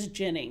Mrs.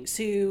 Jennings,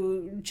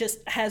 who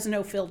just has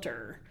no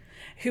filter,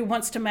 who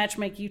wants to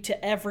matchmake you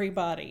to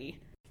everybody?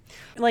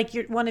 Like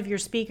one of your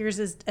speakers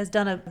has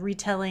done a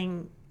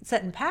retelling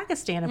set in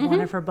Pakistan of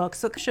one of her books,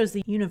 so it shows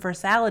the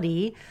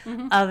universality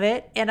of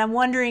it. And I'm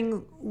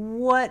wondering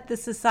what the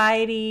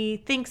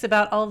society thinks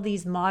about all of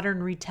these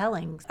modern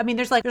retellings. I mean,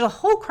 there's a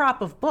whole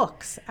crop of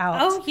books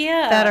out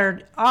that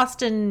are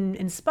Austen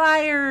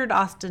inspired,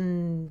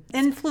 Austen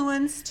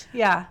influenced.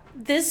 Yeah.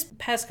 This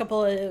past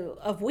couple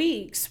of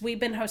weeks, we've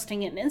been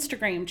hosting an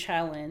Instagram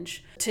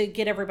challenge to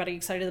get everybody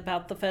excited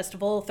about the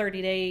festival,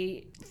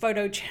 30-day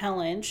photo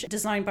challenge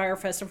designed by our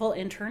festival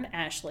intern,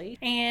 Ashley.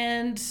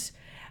 And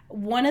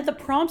one of the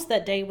prompts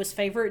that day was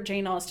favorite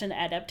Jane Austen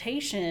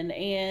adaptation.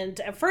 And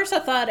at first I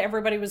thought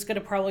everybody was going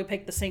to probably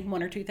pick the same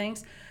one or two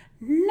things.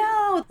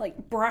 No,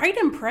 like Pride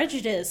and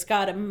Prejudice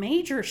got a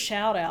major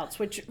shout outs,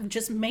 which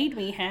just made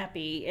me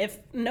happy. If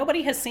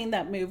nobody has seen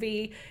that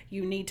movie,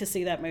 you need to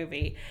see that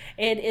movie.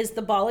 It is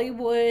the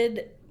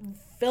Bollywood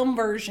film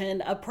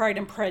version of Pride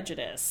and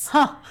Prejudice.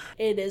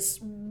 It is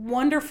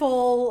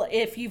wonderful.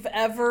 If you've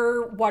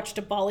ever watched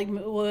a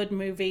Bollywood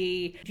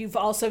movie, you've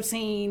also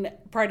seen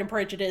Pride and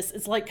Prejudice.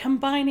 It's like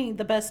combining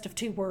the best of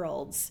two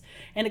worlds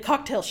in a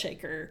cocktail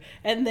shaker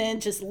and then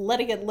just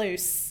letting it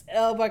loose.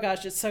 Oh my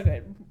gosh, it's so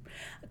good.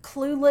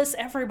 Clueless,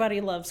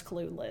 everybody loves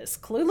Clueless.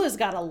 Clueless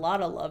got a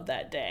lot of love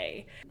that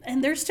day.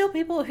 And there's still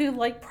people who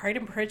like Pride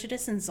and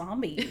Prejudice and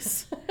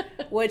zombies,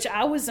 which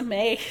I was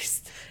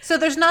amazed. So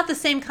there's not the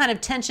same kind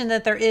of tension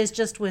that there is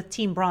just with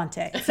Team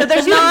Bronte. So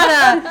there's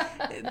not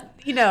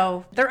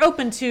they're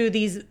open to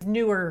these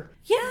newer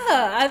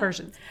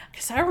versions.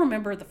 Because I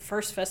remember the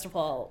first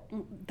festival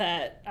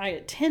that I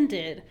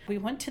attended, we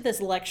went to this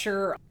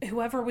lecture.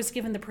 Whoever was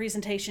giving the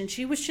presentation,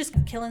 she was just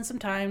killing some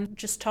time,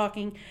 just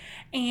talking.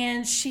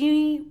 And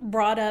she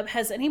brought up,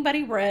 has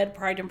anybody read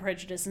Pride and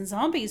Prejudice and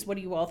Zombies? What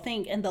do you all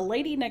think? And the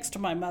lady next to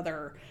my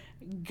mother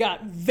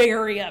got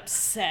very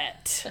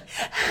upset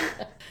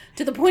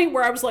to the point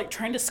where I was like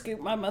trying to scoop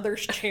my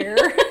mother's chair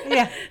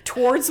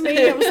towards me.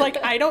 It was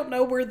like, I don't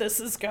know where this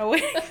is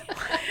going.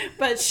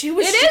 But she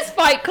was... It is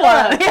Fight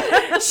Club.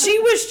 She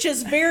was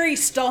just very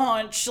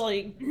staunch,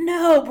 like,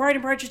 no, Pride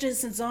and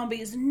Prejudice and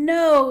Zombies,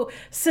 no,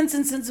 Sense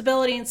and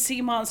Sensibility and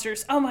Sea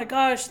Monsters. Oh my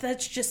gosh,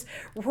 that's just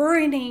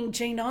ruining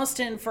Jane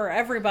Austen for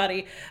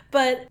everybody.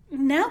 But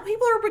now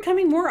people are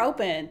becoming more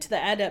open to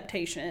the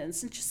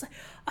adaptations and just like,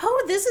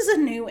 oh, this is a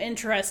new,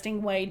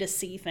 interesting way to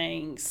see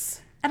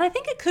things. And I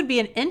think it could be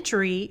an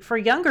entry for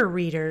younger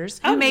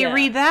readers who may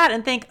read that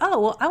and think, oh,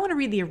 well, I want to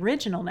read the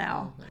original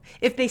now.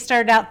 If they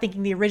started out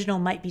thinking the original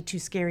might be too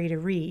scary to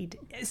read.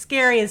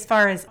 Scary as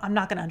far as I'm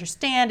not going to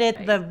understand it.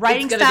 Right. The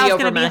writing style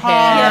is going to be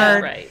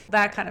hard.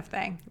 That kind of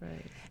thing.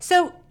 Right.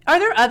 So are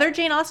there other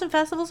Jane Austen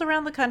festivals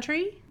around the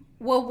country?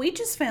 Well, we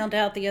just found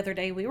out the other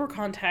day we were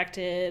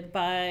contacted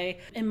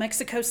in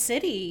Mexico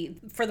City.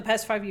 For the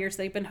past 5 years,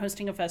 they've been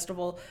hosting a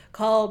festival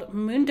called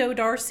Mundo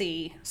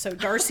Darcy, so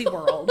Darcy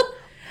World.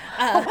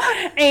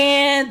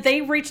 And they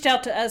reached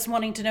out to us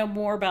wanting to know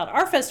more about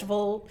our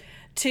festival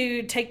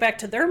to take back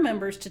to their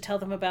members to tell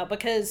them about,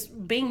 because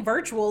being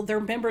virtual,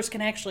 their members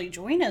can actually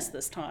join us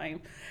this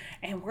time.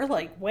 And we're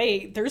like,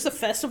 wait, there's a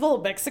festival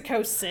in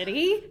Mexico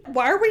City?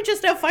 Why are we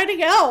just now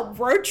finding out?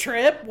 Road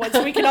trip, once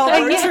we can all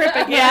road trip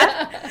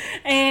again.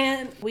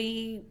 And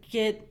we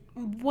get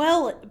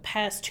well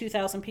past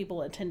 2,000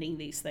 people attending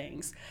these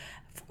things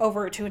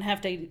over a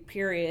 2.5-day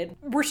period.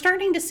 We're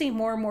starting to see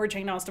more and more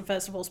Jane Austen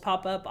festivals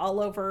pop up all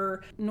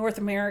over North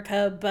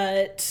America,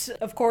 but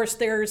of course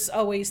there's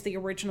always the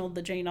original,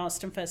 the Jane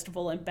Austen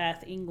Festival in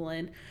Bath,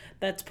 England,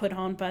 that's put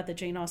on by the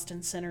Jane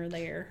Austen Center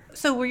there.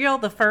 So were y'all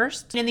the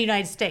first in the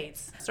United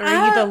States? Or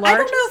are you the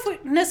largest? I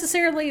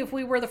don't know if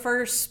we were the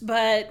first,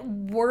 but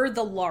we're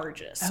the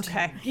largest.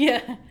 Okay.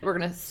 Yeah. We're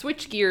going to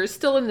switch gears,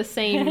 still in the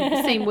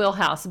same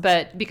wheelhouse,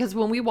 but because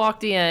when we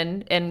walked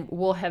in, and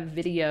we'll have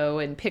video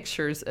and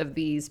pictures of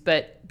these,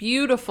 but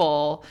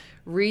beautiful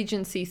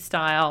Regency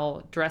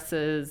style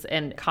dresses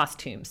and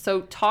costumes.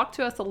 So talk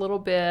to us a little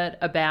bit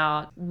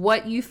about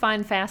what you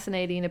find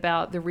fascinating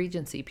about the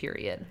Regency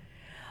period.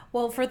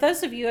 Well, for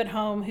those of you at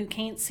home who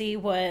can't see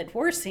what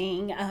we're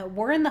seeing,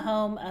 we're in the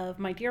home of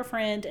my dear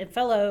friend and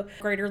fellow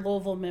Greater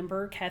Louisville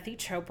member, Kathy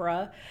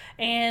Chopra,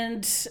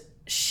 and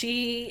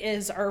she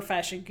is our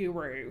fashion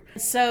guru.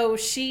 So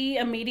she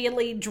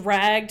immediately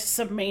dragged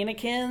some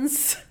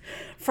mannequins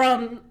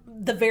from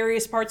the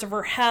various parts of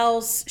her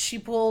house. She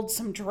pulled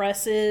some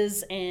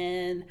dresses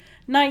and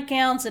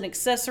nightgowns and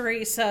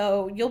accessories.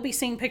 So you'll be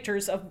seeing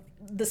pictures of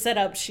the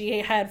setup she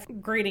had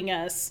greeting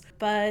us.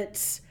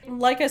 But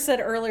like I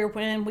said earlier,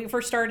 when we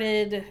first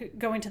started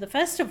going to the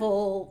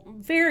festival,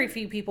 very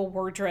few people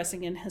were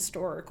dressing in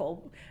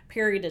historical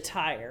period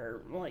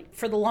attire. Like,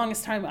 for the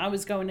longest time, I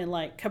was going in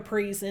like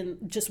capris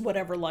and just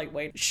whatever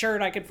lightweight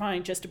shirt I could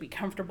find just to be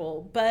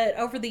comfortable. But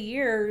over the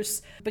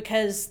years,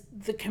 because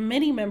the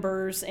committee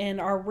members and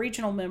our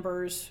regional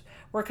members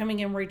were coming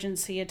in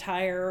Regency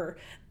attire,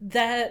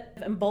 that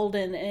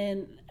emboldened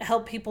and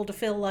helped people to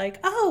feel like,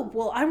 oh,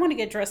 well, I want to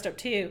get dressed up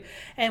too.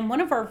 And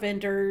one of our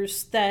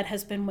vendors that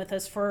has been with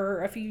us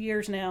for a few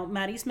years now,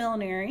 Maddie's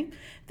Millinery,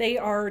 they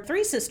are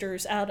 3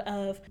 sisters out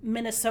of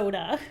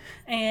Minnesota,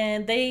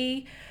 and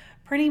they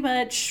pretty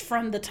much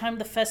from the time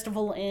the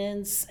festival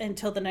ends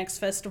until the next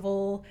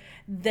festival,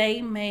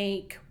 they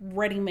make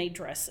ready-made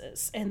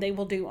dresses, and they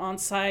will do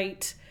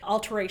on-site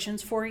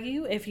alterations for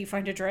you if you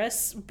find a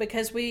dress,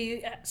 because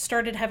we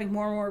started having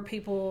more and more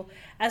people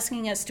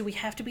asking us, do we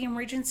have to be in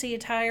Regency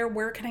attire?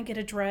 Where can I get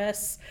a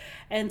dress?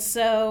 And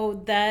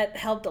so that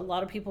helped a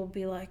lot of people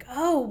be like,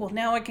 oh, well,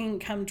 now I can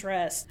come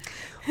dressed.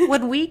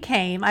 When we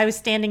came, I was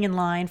standing in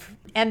line,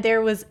 and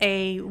there was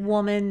a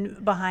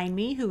woman behind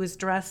me who was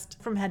dressed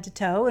from head to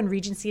toe in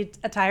Regency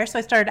attire. So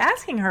I started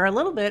asking her a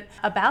little bit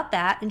about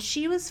that, and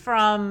she was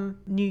from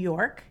New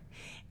York.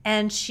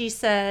 And she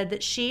said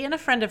that she and a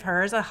friend of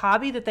hers, a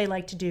hobby that they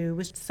like to do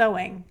was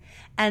sewing,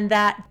 and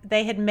that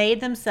they had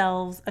made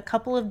themselves a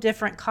couple of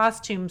different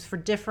costumes for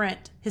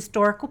different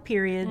historical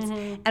periods.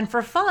 Mm-hmm. And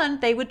for fun,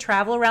 they would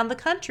travel around the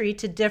country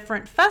to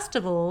different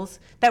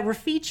festivals that were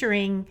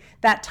featuring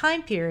that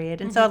time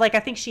period. And mm-hmm. so, like, I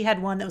think she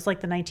had one that was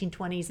like the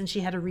 1920s, and she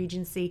had a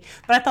Regency.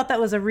 But I thought that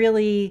was a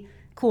really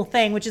cool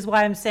thing, which is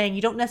why I'm saying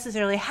you don't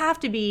necessarily have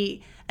to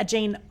be a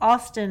Jane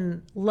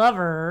Austen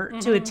lover mm-hmm.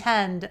 to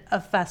attend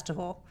a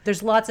festival.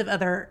 There's lots of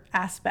other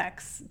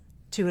aspects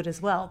to it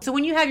as well. So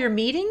when you have your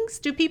meetings,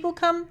 do people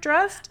come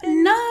dressed?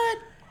 Not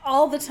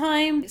all the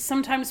time.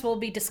 Sometimes we'll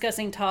be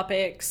discussing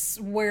topics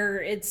where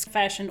it's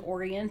fashion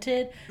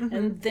oriented, mm-hmm.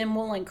 and then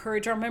we'll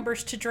encourage our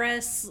members to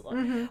dress.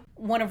 Mm-hmm.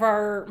 One of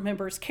our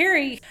members,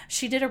 Carrie,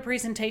 she did a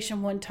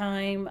presentation one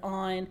time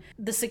on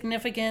the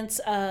significance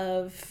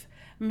of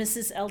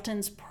Mrs.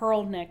 Elton's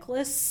pearl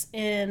necklace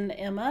in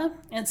Emma.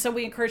 And so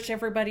we encouraged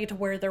everybody to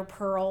wear their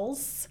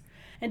pearls.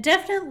 And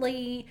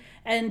definitely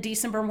in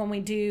December, when we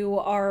do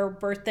our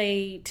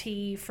birthday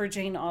tea for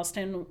Jane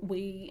Austen,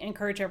 we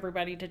encourage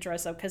everybody to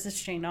dress up because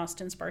it's Jane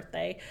Austen's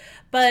birthday.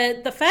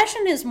 But the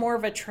fashion is more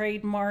of a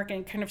trademark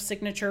and kind of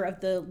signature of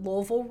the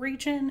Louisville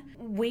region.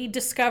 We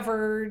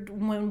discovered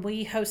when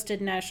we hosted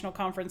National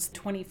Conference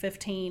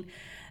 2015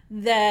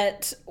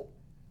 that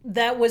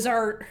was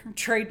our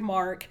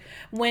trademark.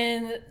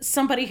 When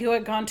somebody who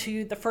had gone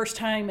to the first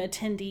time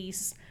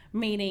attendees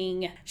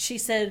meeting, she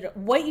said,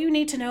 what you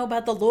need to know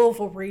about the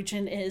Louisville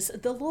region is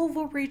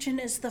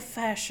the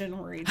fashion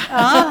region.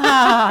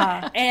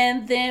 Ah.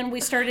 And then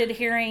we started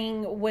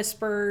hearing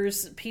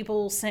whispers,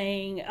 people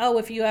saying, oh,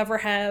 if you ever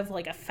have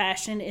like a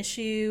fashion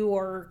issue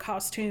or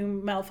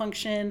costume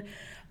malfunction,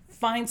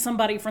 find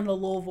somebody from the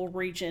Louisville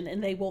region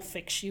and they will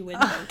fix you in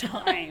no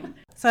time.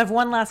 So I have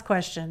one last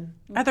question.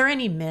 Are there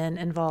any men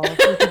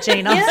involved with the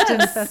Jane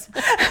Austen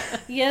Festival?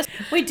 Yes,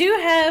 we do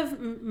have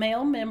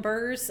male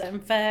members. In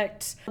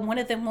fact, one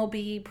of them will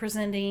be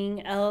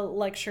presenting a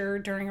lecture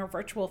during our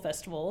virtual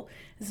festival.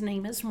 His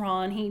name is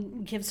Ron. He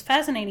gives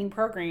fascinating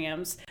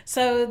programs.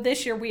 So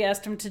this year we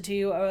asked him to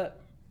do a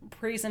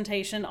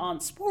presentation on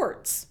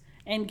sports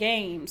and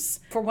games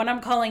for what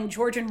I'm calling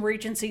Georgian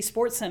Regency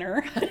Sports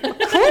Center.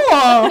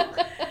 Cool.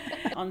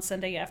 On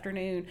Sunday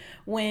afternoon,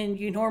 when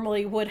you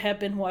normally would have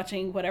been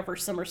watching whatever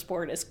summer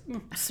sport is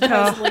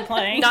supposedly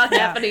playing. Not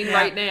happening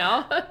right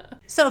now.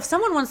 So if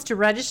someone wants to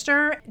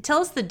register, tell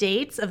us the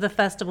dates of the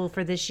festival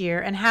for this year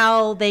and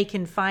how they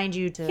can find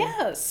you to...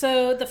 Yeah,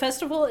 so the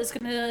festival is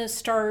going to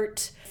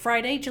start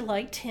Friday,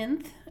 July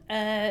 10th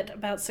at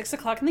about 6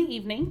 o'clock in the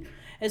evening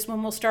is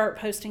when we'll start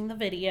posting the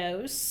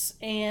videos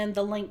and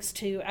the links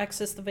to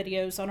access the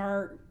videos on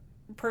our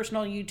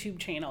personal YouTube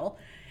channel.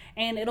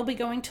 And it'll be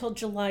going till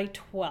July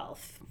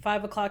 12th.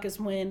 5 o'clock is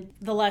when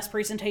the last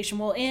presentation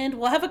will end.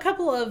 We'll have a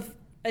couple of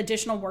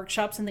additional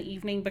workshops in the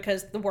evening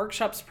because the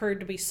workshops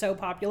proved to be so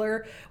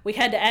popular. We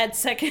had to add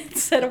second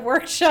set of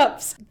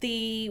workshops.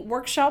 The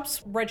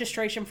workshops,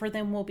 registration for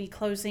them will be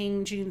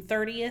closing June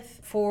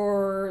 30th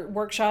for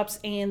workshops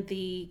and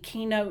the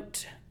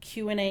keynote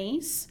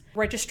Q&As.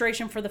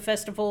 Registration for the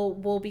festival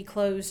will be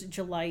closed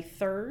July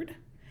 3rd.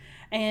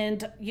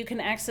 And you can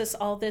access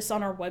all this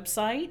on our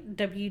website,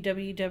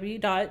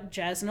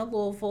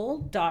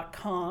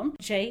 www.jasnalouisville.com,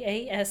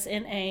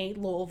 JASNA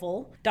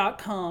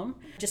Louisville.com.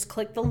 Just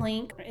click the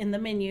link in the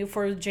menu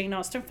for the Jane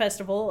Austen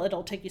Festival.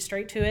 It'll take you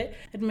straight to it.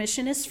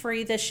 Admission is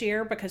free this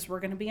year because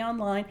we're going to be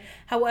online.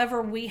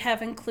 However, we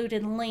have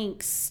included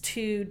links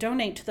to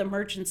donate to the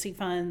emergency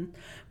fund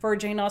for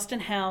Jane Austen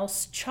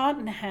House,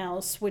 Chawton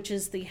House, which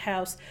is the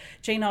house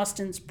Jane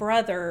Austen's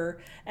brother,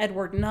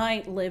 Edward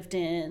Knight, lived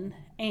in,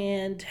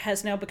 and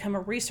has now become a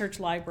research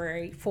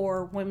library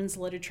for women's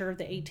literature of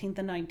the 18th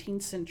and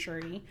 19th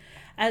century,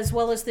 as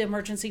well as the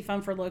emergency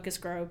fund for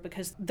Locust Grove,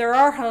 because they're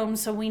our home,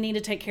 so we need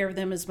to take care of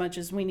them as much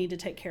as we need to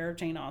take care of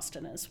Jane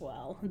Austen as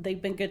well.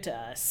 They've been good to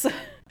us.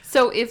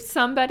 So if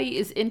somebody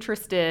is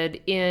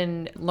interested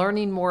in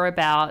learning more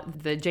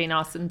about the Jane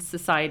Austen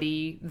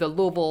Society, the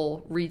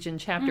Louisville region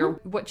chapter,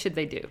 what should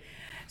they do?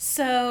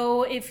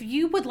 So if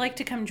you would like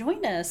to come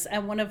join us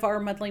at one of our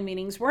monthly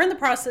meetings, we're in the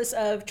process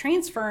of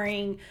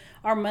transferring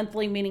our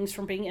monthly meetings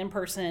from being in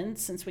person,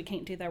 since we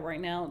can't do that right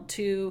now,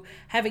 to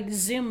having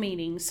Zoom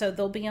meetings. So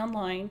they'll be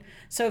online.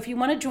 So if you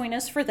want to join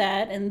us for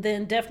that, and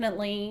then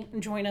definitely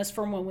join us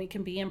for when we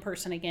can be in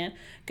person again,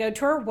 go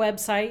to our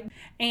website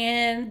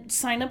and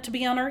sign up to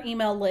be on our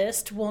email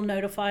list. We'll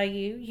notify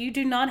you. You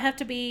do not have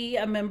to be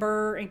a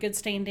member in good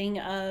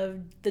standing of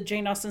the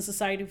Jane Austen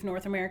Society of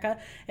North America.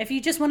 If you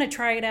just want to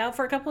try it out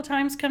for a couple of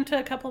times, come to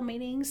a couple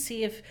meetings,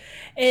 see if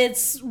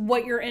it's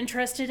what you're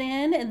interested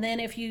in, and then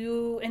if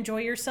you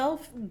enjoy yourself,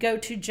 go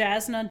to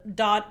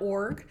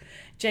jasna.org,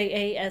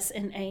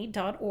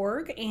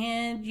 JASNA.org,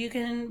 and you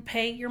can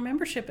pay your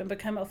membership and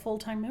become a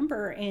full-time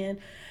member and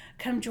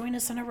come join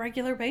us on a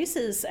regular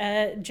basis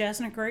at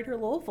Jasna Greater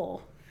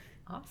Louisville.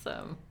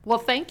 Awesome. Well,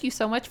 thank you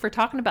so much for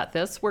talking about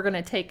this. We're going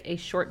to take a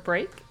short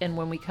break, and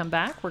when we come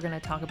back, we're going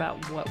to talk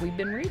about what we've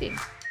been reading.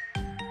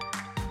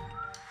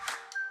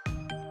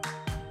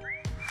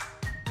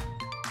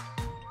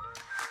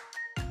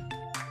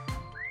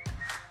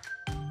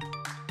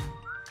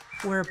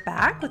 We're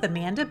back with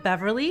Amanda,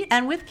 Beverly,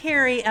 and with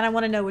Carrie, and I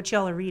want to know what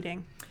y'all are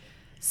reading.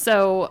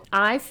 So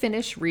I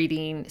finished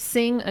reading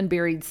Sing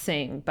Unburied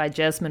Sing by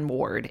Jesmyn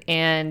Ward.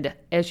 And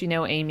as you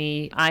know,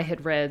 Amy, I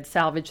had read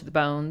Salvage the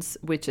Bones,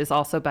 which is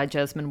also by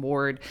Jesmyn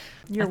Ward.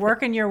 You're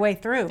working your way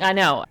through. I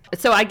know.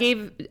 So I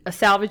gave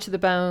Salvage the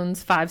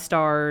Bones 5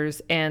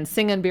 stars, and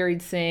Sing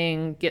Unburied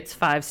Sing gets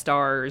 5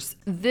 stars.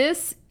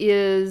 This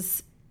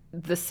is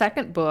the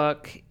second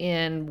book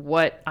in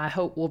what I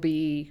hope will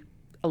be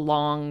a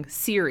long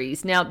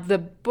series. Now, the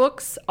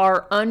books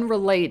are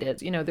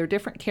unrelated. You know, they're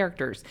different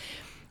characters.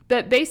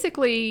 But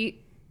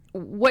basically,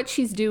 what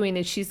she's doing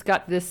is she's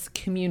got this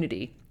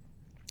community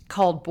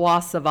called Bois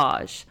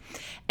Sauvage.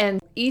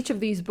 And each of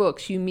these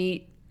books, you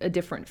meet a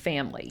different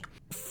family.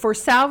 For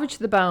Salvage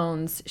the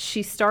Bones,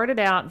 she started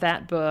out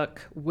that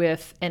book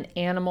with an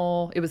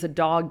animal. It was a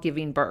dog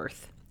giving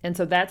birth. And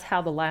so that's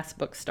how the last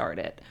book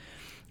started.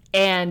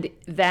 And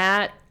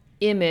that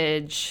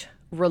image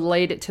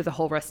related to the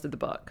whole rest of the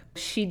book.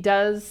 She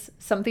does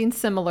something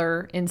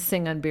similar in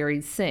Sing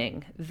Unburied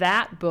Sing.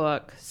 That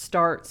book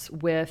starts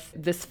with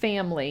this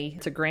family.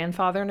 It's a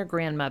grandfather and a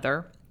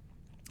grandmother,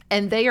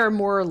 and they are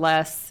more or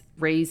less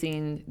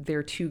raising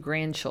their 2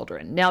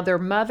 grandchildren. Now, their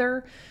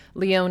mother,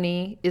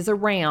 Leonie, is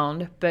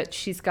around, but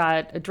she's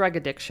got a drug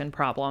addiction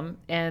problem,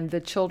 and the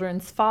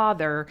children's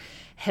father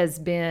has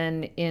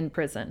been in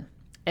prison.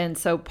 And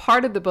so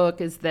part of the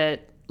book is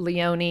that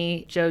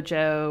Leonie,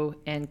 Jojo,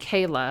 and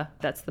Kayla,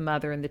 that's the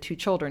mother and the 2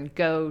 children,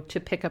 go to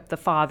pick up the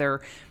father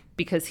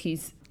because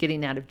he's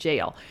getting out of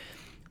jail.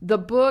 The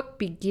book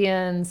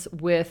begins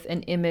with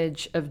an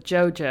image of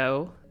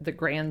Jojo, the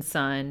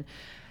grandson,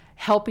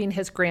 helping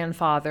his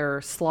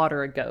grandfather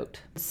slaughter a goat.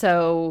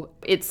 So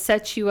it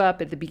sets you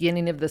up at the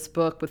beginning of this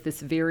book with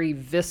this very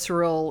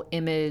visceral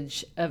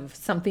image of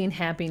something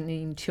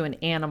happening to an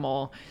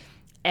animal.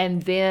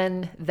 And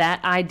then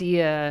that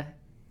idea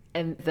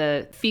and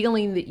the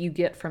feeling that you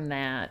get from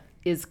that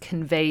is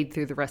conveyed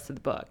through the rest of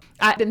the book.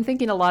 I've been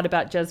thinking a lot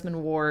about Jesmyn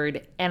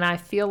Ward, and I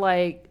feel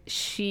like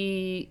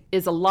she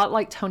is a lot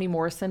like Toni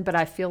Morrison, but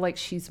I feel like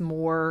she's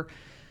more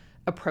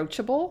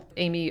approachable.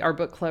 Amy, our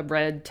book club,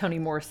 read Toni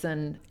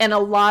Morrison, and a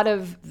lot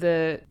of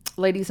the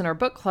ladies in our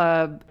book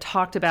club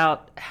talked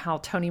about how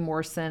Toni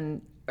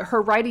Morrison,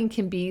 her writing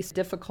can be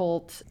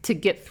difficult to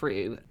get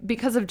through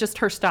because of just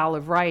her style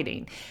of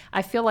writing.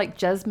 I feel like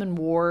Jesmyn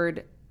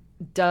Ward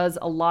does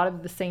a lot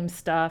of the same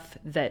stuff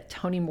that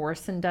Toni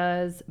Morrison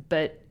does,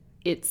 but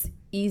it's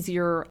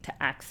easier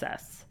to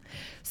access.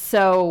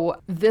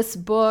 So this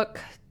book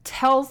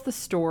tells the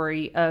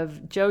story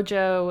of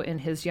Jojo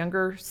and his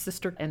younger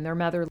sister and their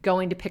mother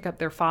going to pick up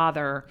their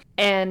father.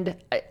 And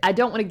I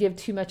don't want to give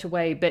too much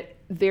away, but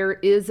there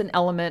is an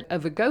element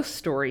of a ghost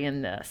story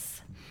in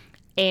this.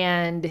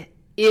 And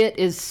it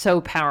is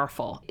so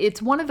powerful.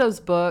 It's one of those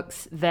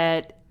books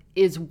that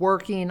is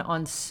working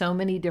on so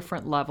many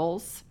different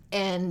levels.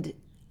 And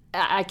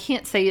I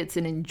can't say it's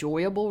an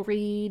enjoyable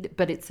read,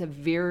 but it's a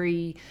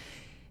very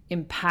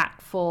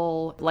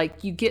impactful,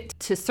 like you get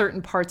to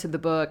certain parts of the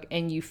book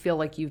and you feel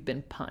like you've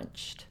been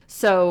punched.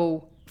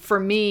 So for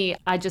me,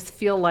 I just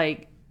feel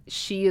like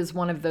she is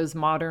one of those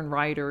modern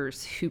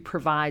writers who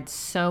provides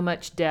so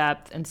much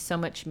depth and so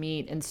much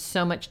meat and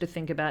so much to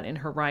think about in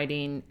her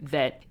writing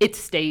that it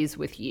stays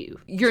with you.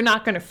 You're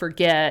not going to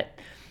forget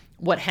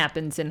what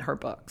happens in her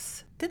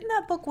books. Didn't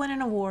that book win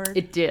an award?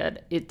 It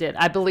did. It did.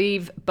 I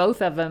believe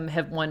both of them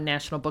have won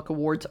National Book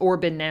Awards or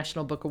been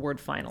National Book Award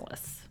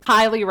finalists.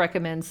 Highly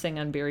recommend Sing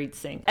Unburied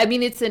Sing. I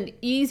mean, it's an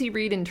easy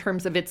read in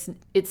terms of it's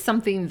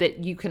something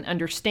that you can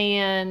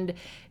understand.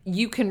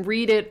 You can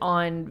read it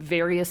on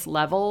various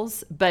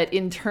levels, but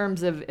in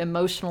terms of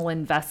emotional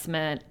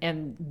investment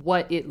and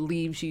what it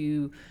leaves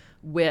you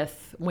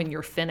with when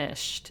you're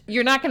finished,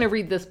 you're not going to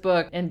read this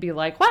book and be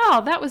like,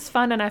 wow, that was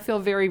fun and I feel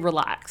very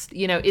relaxed.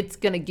 You know, it's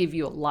going to give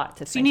you a lot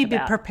to think about. You need to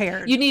be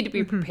prepared. You need to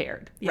be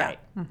prepared. Yeah. Right.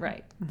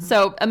 Right.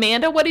 So,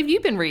 Amanda, what have you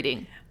been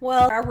reading?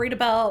 Well, I read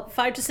about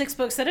 5 to 6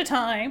 books at a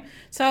time,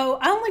 so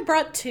I only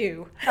brought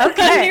 2.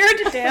 Okay. I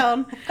narrowed it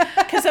down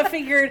because I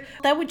figured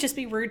that would just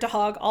be rude to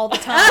hog all the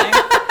time,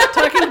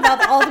 talking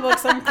about all the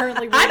books I'm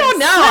currently reading. I don't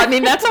know. I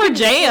mean, that's our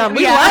jam.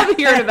 We love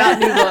hearing about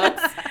new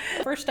books.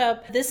 First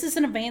up, this is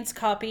an advanced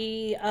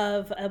copy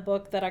of a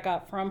book that I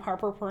got from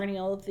Harper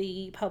Perennial,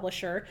 the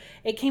publisher.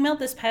 It came out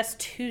this past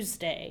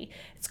Tuesday.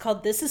 It's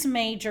called This Is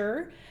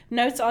Major,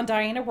 Notes on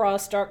Diana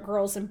Ross, Dark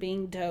Girls and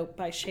Being Dope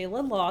by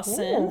Shayla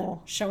Lawson.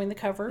 Ooh. Showing the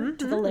cover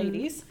to the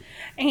ladies.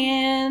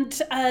 And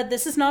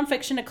this is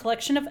nonfiction, a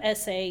collection of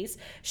essays.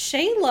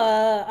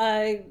 Shayla,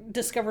 I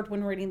discovered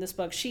when reading this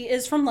book, she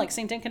is from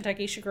Lexington,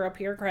 Kentucky. She grew up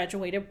here,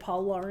 graduated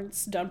Paul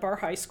Laurence Dunbar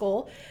High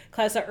School,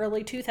 class of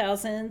early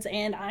 2000s.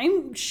 And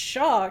I'm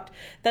shocked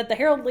that the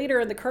Herald Leader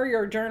and the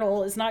Courier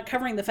Journal is not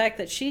covering the fact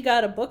that she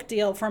got a book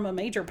deal from a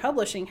major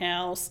publishing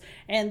house.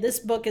 And this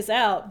book is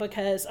out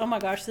because, oh my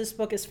gosh, this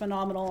book is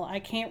phenomenal. I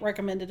can't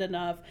recommend it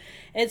enough.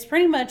 It's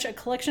pretty much a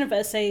collection of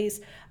essays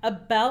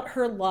about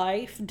her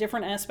life,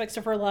 different aspects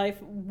of her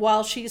life,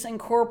 while she's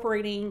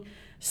incorporating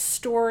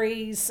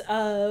stories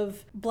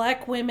of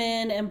Black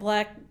women and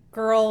Black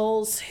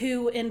girls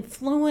who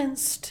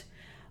influenced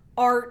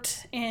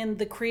art and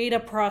the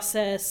creative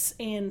process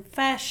and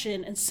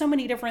fashion and so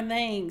many different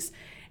things.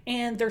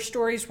 And their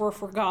stories were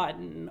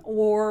forgotten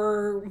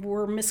or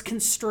were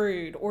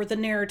misconstrued or the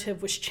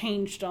narrative was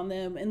changed on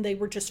them and they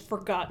were just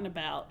forgotten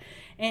about.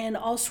 And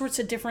all sorts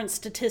of different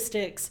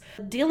statistics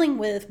dealing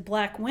with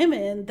Black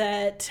women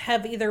that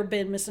have either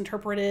been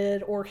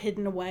misinterpreted or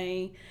hidden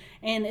away.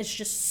 And it's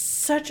just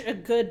such a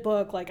good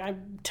book. Like,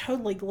 I'm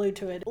totally glued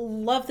to it.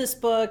 Love this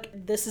book.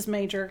 This is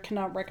major.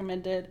 Cannot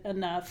recommend it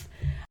enough.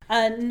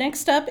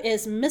 Next up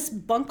is Miss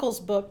Bunkle's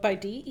book by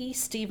D.E.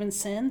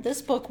 Stevenson.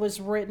 This book was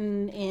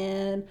written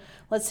in,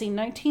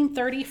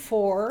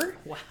 1934.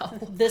 Wow.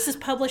 This is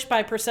published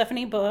by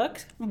Persephone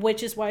Books,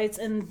 which is why it's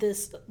in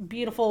this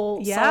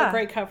beautiful solid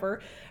gray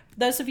cover.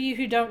 Those of you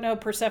who don't know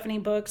Persephone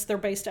Books, they're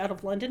based out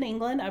of London,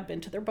 England. I've been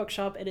to their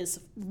bookshop. It is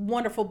a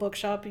wonderful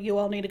bookshop. You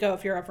all need to go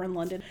if you're ever in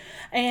London.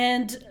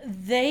 And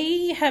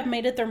they have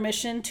made it their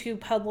mission to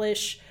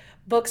publish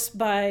books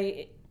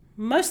by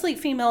mostly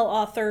female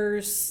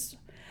authors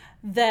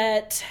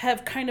that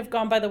have kind of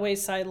gone by the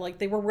wayside. Like,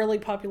 they were really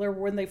popular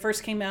when they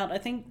first came out. I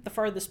think the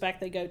farthest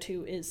back they go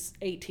to is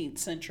 18th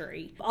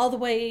century, all the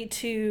way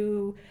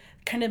to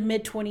kind of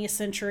mid 20th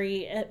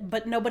century,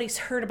 but nobody's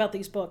heard about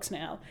these books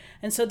now.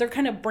 And so they're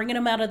kind of bringing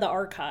them out of the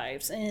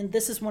archives. And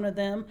this is one of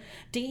them.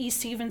 D.E.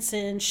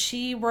 Stevenson,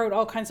 she wrote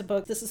all kinds of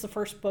books. This is the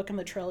first book in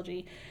the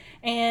trilogy.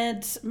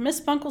 And Miss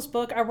Bunkle's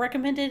book, I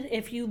recommend it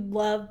if you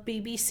love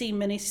BBC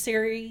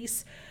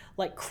miniseries,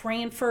 like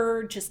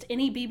Cranford, just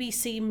any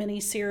BBC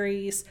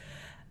miniseries.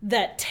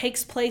 that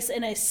takes place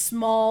in a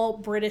small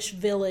British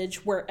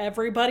village where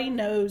everybody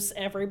knows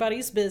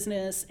everybody's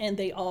business and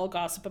they all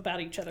gossip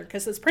about each other,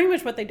 because it's pretty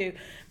much what they do.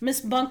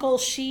 Miss Bunkle,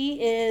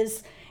 she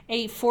is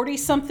a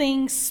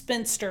 40-something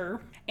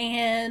spinster,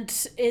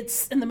 and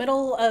it's in the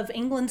middle of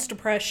England's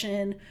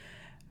Depression.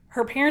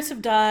 Her parents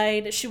have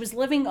died. She was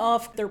living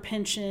off their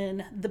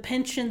pension. The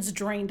pension's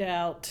drained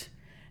out.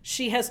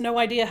 She has no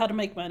idea how to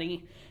make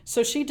money.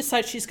 So she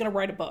decides she's going to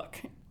write a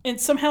book.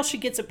 And somehow she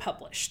gets it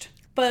published.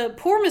 But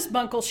poor Miss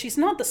Bunkle, she's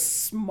not the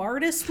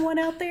smartest one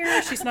out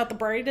there. She's not the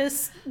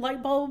brightest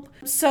light bulb.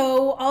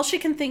 So all she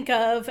can think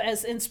of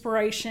as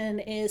inspiration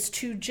is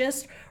to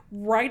just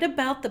write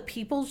about the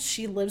people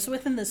she lives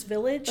with in this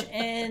village.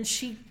 And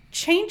she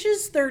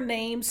changes their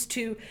names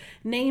to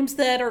names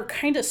that are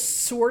kind of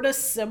sort of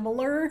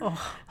similar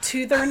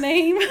to their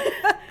name.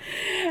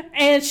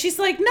 And she's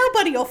like,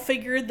 nobody will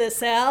figure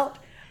this out.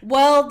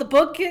 Well, the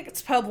book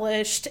gets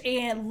published,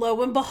 and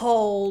lo and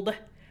behold,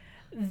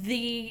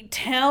 the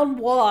town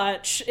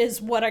watch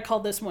is what I call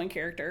this one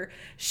character.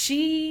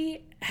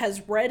 She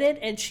has read it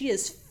and she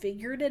has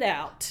figured it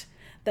out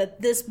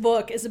that this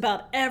book is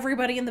about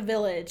everybody in the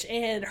village,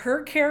 and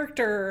her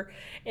character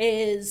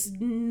is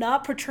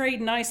not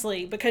portrayed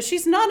nicely because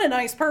she's not a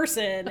nice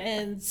person,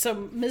 and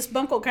so Miss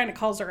Bunkle kind of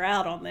calls her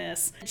out on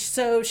this.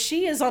 So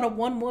she is on a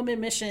one-woman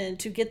mission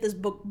to get this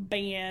book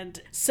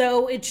banned.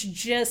 So it's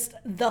just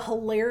the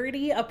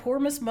hilarity of poor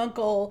Miss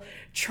Bunkle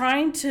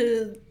trying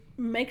to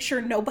make sure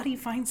nobody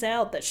finds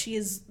out that she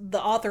is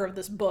the author of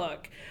this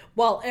book,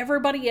 while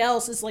everybody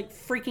else is like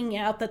freaking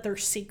out that their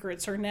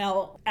secrets are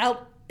now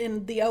out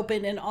in the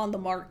open and on the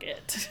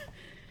market.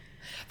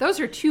 Those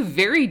are two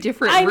very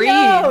different reads.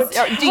 Know.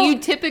 Do you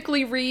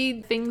typically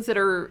read things that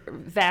are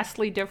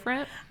vastly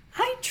different?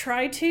 I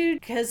try to,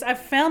 because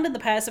I've found in the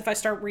past if I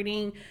start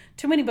reading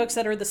too many books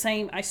that are the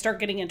same, I start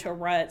getting into a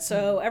rut.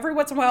 So every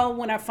once in a while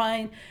when I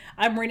find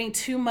I'm reading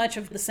too much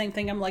of the same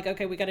thing, I'm like,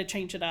 okay, we got to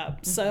change it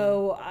up.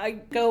 So I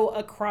go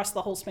across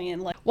the whole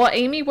span. Well,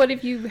 Amy, what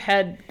have you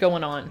had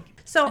going on?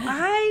 So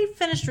I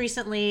finished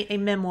recently a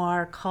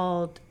memoir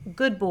called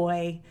Good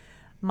Boy,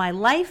 My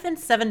Life and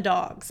Seven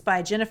Dogs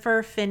by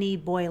Jennifer Finney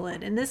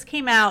Boylan. And this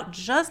came out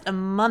just a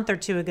month or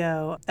two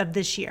ago of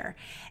this year.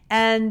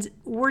 And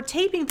we're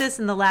taping this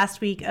in the last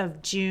week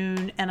of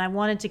June, and I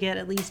wanted to get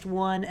at least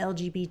one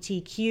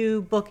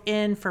LGBTQ book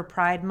in for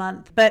Pride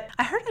Month. But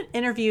I heard an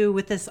interview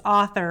with this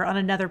author on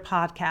another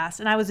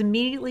podcast, and I was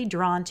immediately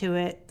drawn to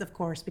it, of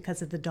course,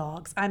 because of the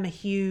dogs. I'm a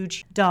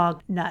huge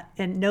dog nut,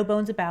 and no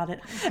bones about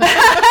it.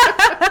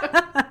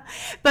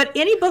 But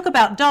any book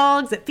about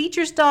dogs that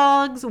features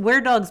dogs,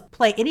 where dogs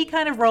play any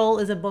kind of role,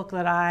 is a book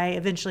that I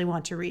eventually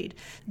want to read.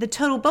 The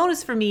total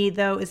bonus for me,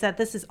 though, is that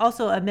this is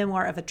also a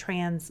memoir of a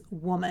trans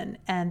woman,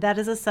 and that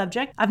is a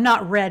subject I've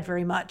not read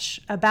very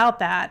much about,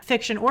 that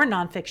fiction or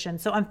nonfiction.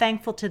 So I'm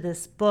thankful to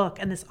this book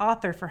and this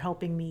author for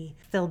helping me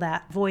fill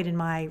that void in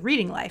my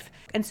reading life.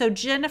 And so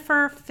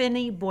Jennifer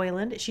Finney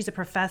Boylan, she's a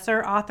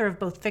professor, author of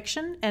both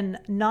fiction and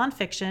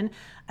nonfiction,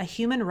 a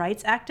human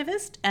rights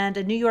activist, and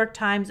a New York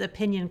Times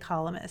opinion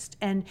columnist.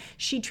 And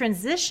she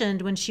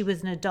transitioned when she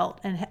was an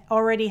adult and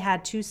already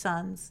had 2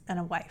 sons and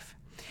a wife.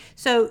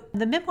 So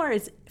the memoir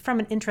is from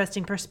an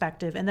interesting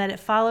perspective in that it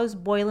follows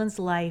Boylan's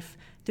life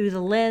through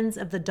the lens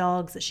of the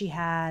dogs that she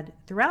had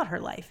throughout her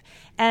life.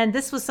 And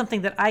this was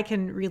something that I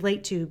can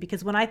relate to,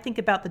 because when I think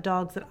about the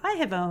dogs that I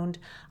have owned,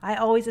 I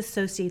always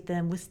associate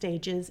them with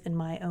stages in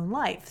my own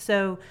life.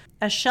 So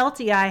a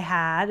Sheltie I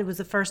had, it was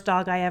the first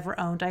dog I ever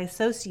owned, I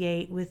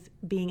associate with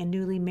being a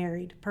newly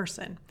married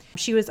person.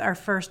 She was our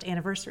first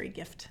anniversary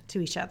gift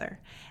to each other.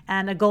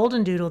 And a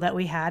golden doodle that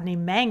we had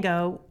named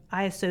Mango,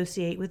 I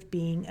associate with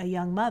being a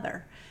young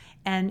mother.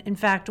 And in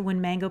fact, when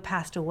Mango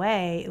passed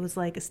away, it was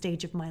like a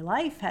stage of my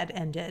life had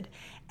ended,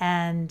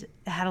 and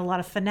it had a lot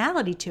of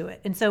finality to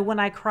it. And so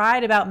when I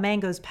cried about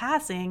Mango's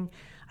passing,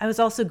 I was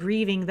also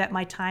grieving that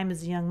my time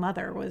as a young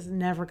mother was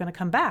never going to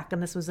come back.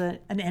 And this was an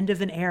end of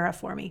an era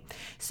for me.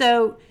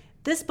 So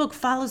this book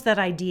follows that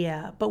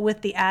idea, but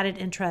with the added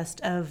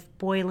interest of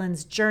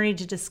Boylan's journey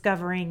to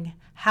discovering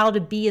how to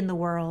be in the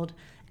world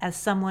as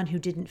someone who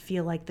didn't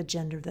feel like the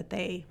gender that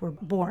they were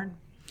born.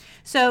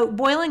 So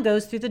Boylan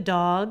goes through the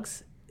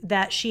dogs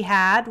that she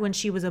had when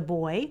she was a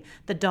boy,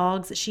 the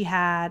dogs that she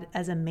had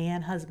as a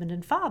man, husband,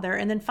 and father,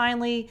 and then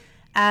finally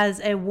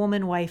as a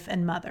woman, wife,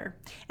 and mother.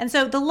 And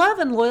so the love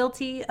and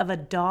loyalty of a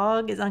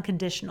dog is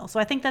unconditional. So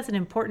I think that's an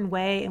important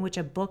way in which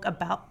a book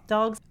about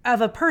dogs,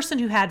 of a person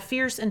who had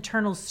fierce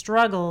internal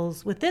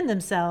struggles within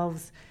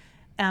themselves,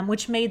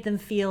 which made them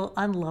feel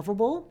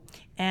unlovable,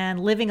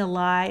 and living a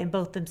lie in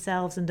both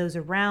themselves and those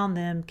around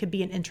them could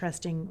be an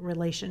interesting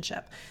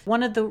relationship.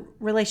 One of the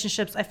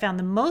relationships I found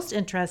the most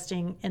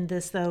interesting in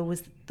this, though,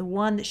 was the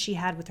one that she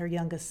had with her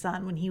youngest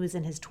son when he was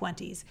in his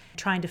 20s,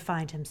 trying to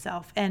find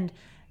himself. And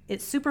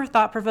it's super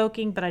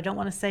thought-provoking, but I don't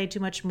want to say too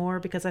much more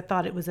because I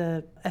thought it was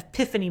a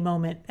epiphany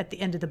moment at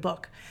the end of the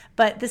book.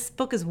 But this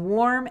book is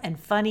warm and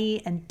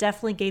funny and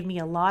definitely gave me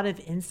a lot of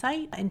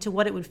insight into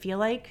what it would feel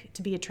like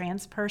to be a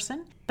trans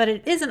person. But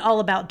it isn't all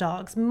about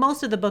dogs.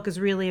 Most of the book is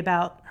really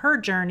about her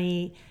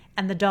journey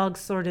and the dogs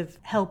sort of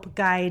help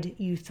guide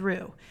you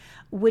through,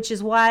 which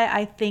is why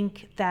I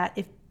think that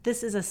if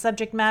this is a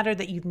subject matter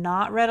that you've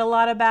not read a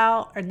lot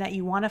about or that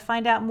you want to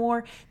find out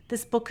more,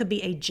 this book could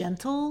be a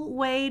gentle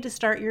way to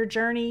start your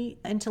journey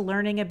into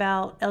learning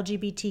about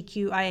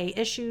LGBTQIA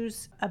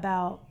issues,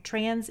 about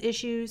trans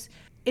issues.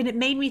 And it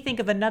made me think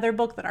of another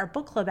book that our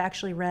book club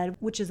actually read,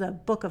 which is a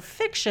book of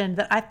fiction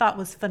that I thought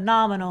was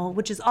phenomenal,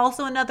 which is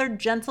also another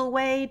gentle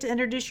way to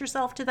introduce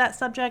yourself to that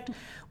subject,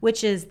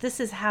 which is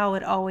This Is How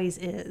It Always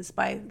Is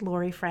by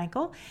Lori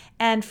Frankel.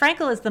 And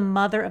Frankel is the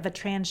mother of a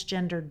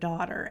transgender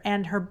daughter.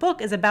 And her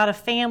book is about a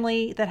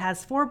family that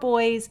has 4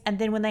 boys. And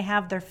then when they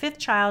have their 5th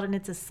child, and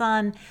it's a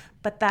son,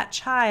 but that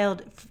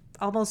child,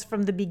 almost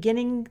from the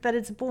beginning that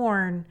it's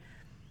born,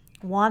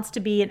 wants to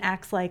be and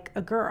acts like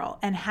a girl,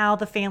 and how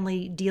the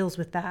family deals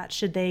with that.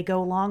 Should they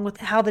go along with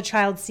how the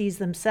child sees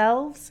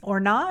themselves or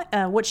not?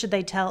 What should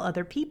they tell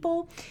other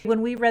people?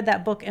 When we read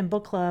that book in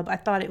book club, I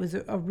thought it was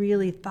a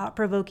really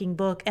thought-provoking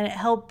book, and it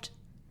helped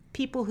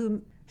people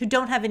who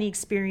don't have any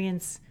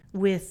experience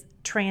with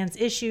trans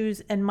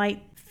issues and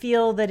might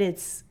feel that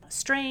it's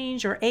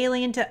strange or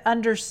alien to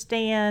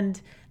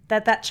understand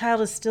that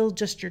child is still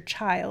just your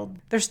child.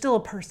 They're still a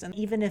person,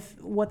 even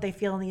if what they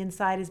feel on the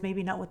inside is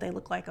maybe not what they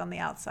look like on the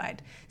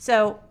outside.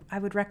 So I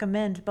would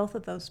recommend both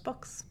of those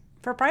books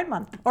for Pride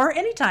Month or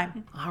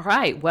anytime. All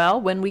right. Well,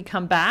 when we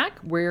come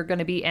back, we're going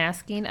to be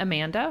asking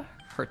Amanda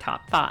her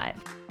top 5.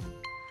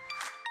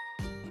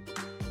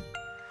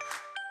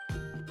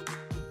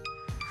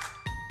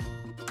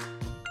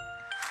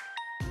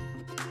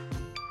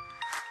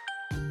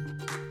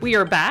 We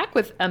are back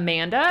with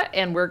Amanda,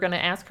 and we're going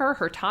to ask her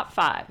her top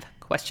 5.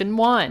 Question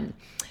 1.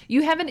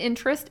 You have an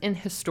interest in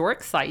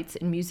historic sites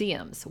and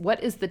museums.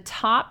 What is the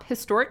top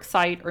historic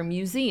site or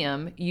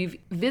museum you've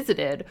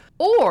visited,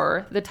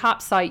 or the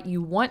top site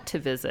you want to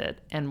visit,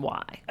 and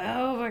why?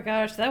 Oh my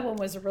gosh, that one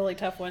was a really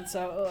tough one.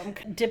 So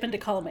I'm dipping to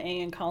column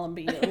A and column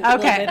B a little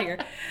bit here.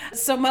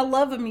 So my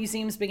love of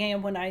museums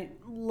began when I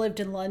lived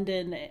in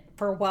London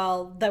for a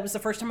while. That was the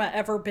first time I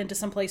ever been to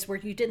some place where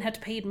you didn't have to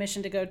pay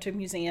admission to go to a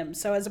museum.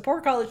 So as a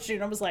poor college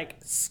student, I was like,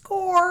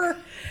 score!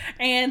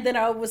 And then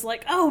I was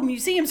like, oh,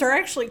 museums are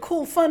actually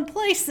cool, fun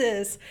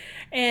places.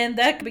 And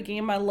that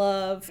began my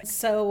love.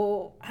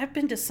 So I've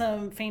been to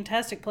some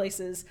fantastic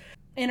places.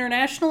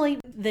 Internationally,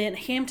 then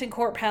Hampton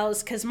Court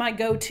Palace, because my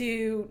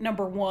go-to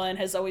number 1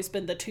 has always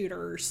been the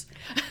Tudors.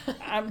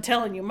 I'm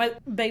telling you, my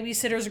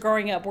babysitters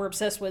growing up were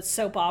obsessed with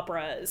soap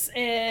operas,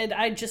 and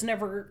I just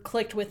never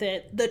clicked with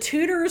it. The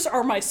Tudors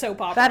are my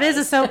soap opera. That is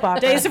a soap opera.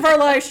 Days of Our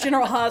Lives,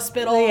 General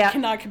Hospital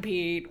cannot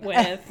compete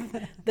with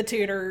the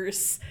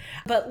Tudors.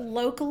 But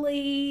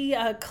locally,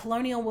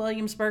 Colonial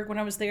Williamsburg, when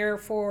I was there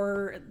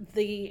for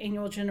the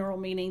annual general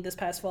meeting this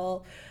past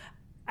fall,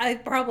 I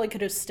probably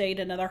could have stayed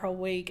another whole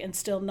week and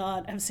still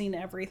not have seen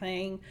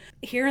everything.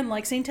 Here in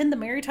Lexington, the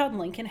Mary Todd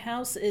Lincoln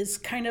House is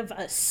kind of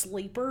a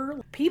sleeper.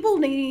 People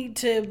need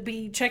to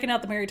be checking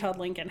out the Mary Todd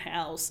Lincoln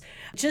House.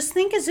 Just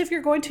think as if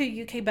you're going to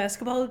a UK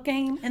basketball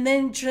game and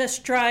then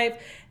just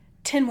drive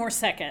 10 more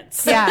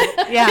seconds. Yeah.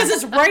 Because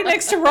it's right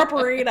next to Rupp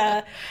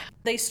Arena.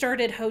 They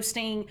started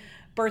hosting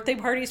birthday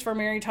parties for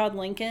Mary Todd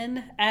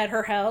Lincoln at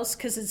her house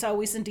because it's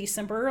always in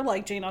December,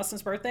 like Jane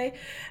Austen's birthday.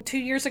 2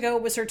 years ago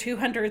was her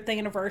 200th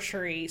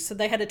anniversary, so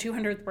they had a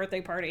 200th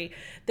birthday party.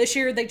 This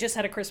year they just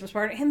had a Christmas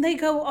party, and they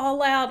go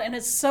all out, and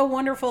it's so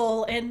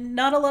wonderful, and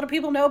not a lot of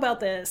people know about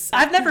this.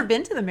 I've never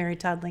been to the Mary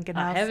Todd Lincoln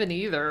House. I haven't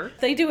either.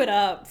 They do it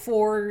up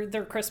for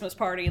their Christmas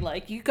party.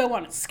 Like, you go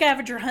on a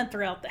scavenger hunt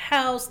throughout the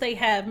house. They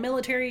have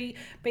military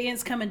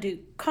bands come and do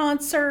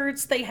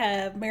concerts. They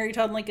have Mary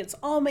Todd Lincoln's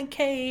almond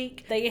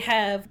cake. They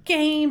have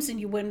games, and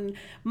you win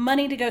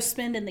money to go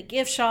spend in the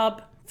gift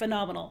shop.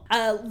 Phenomenal.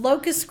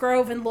 Locust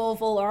Grove in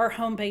Louisville, our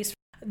home base,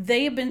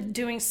 they have been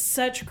doing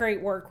such great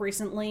work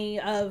recently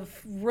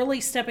of really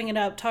stepping it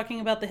up, talking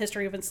about the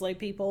history of enslaved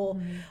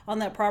people on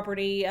that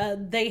property.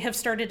 They have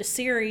started a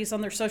series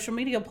on their social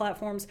media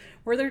platforms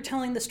where they're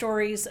telling the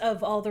stories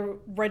of all the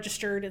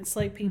registered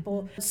enslaved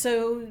people.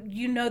 So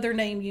you know their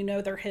name, you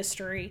know their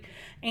history.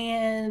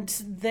 And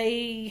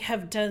they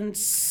have done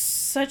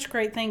such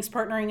great things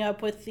partnering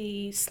up with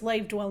the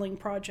Slave Dwelling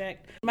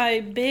Project.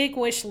 My big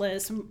wish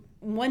list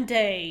one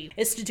day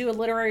is to do a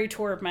literary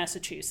tour of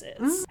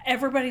Massachusetts.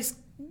 Everybody's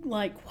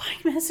like, why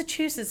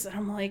Massachusetts? And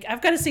I'm like,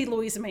 I've got to see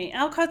Louisa May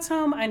Alcott's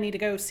home. I need to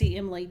go see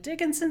Emily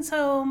Dickinson's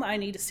home. I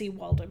need to see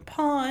Walden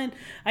Pond.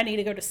 I need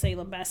to go to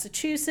Salem,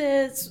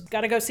 Massachusetts.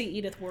 Got to go see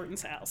Edith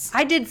Wharton's house.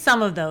 I did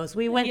some of those.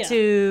 We went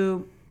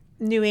to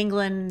New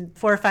England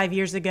 4 or 5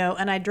 years ago,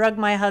 and I drugged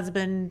my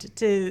husband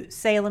to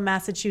Salem,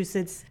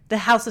 Massachusetts. The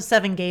House of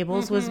Seven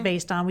Gables was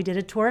based on. We did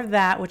a tour of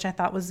that, which I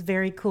thought was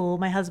very cool.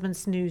 My husband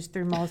snoozed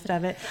through most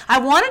of it. I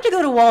wanted to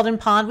go to Walden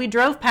Pond. We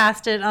drove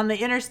past it on the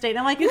interstate. And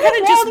I'm like, you could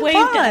have just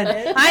waved at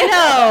it. I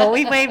know.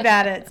 We waved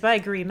at it. But I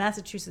agree.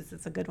 Massachusetts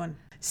is a good one.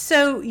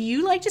 So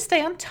you like to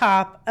stay on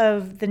top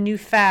of the new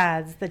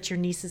fads that your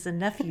nieces and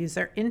nephews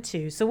are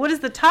into. So what is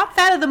the top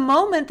fad of the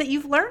moment that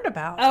you've learned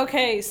about?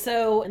 Okay,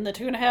 so in the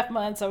 2.5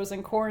 months I was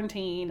in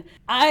quarantine,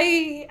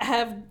 I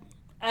have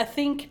I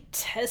think,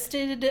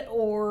 tested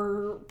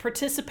or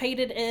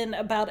participated in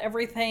about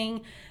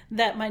everything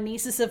that my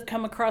nieces have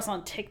come across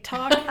on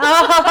TikTok.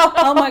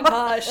 Oh my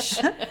gosh.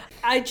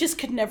 I just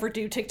could never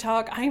do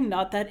TikTok. I am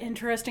not that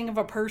interesting of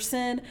a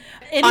person.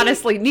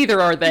 Honestly,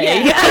 neither are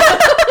they. Yeah.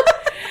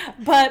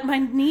 But my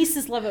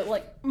nieces love it.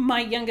 Like, my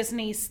youngest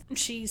niece,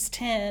 she's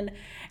 10,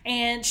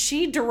 and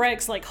she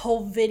directs like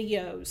whole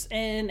videos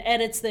and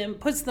edits them,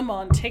 puts them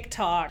on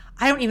TikTok.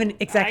 I don't even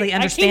exactly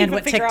understand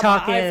what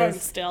TikTok is. iPhone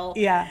still.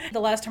 Yeah. The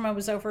last time I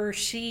was over,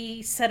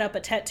 she set up a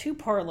tattoo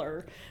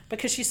parlor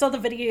because she saw the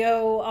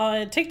video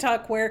on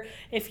TikTok where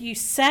if you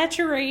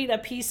saturate a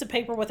piece of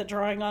paper with a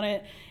drawing on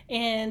it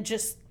and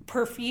just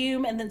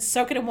perfume and then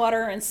soak it in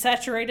water and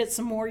saturate it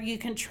some more, you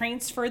can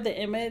transfer the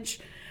image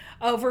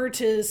over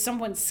to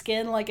someone's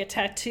skin like a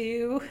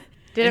tattoo.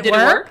 Did it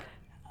work?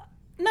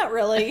 Not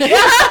really.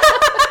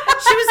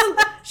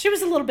 She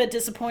was a little bit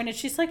disappointed.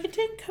 She's like, it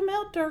didn't come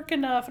out dark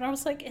enough. And I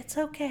was like, it's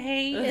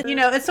okay. You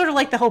know, it's sort of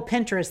like the whole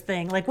Pinterest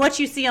thing. Like what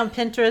you see on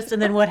Pinterest and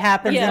then what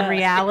happens in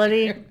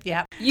reality.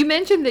 Yeah. You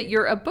mentioned that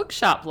you're a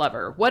bookshop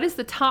lover. What is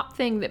the top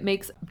thing that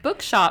makes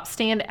bookshops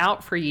stand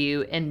out for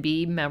you and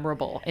be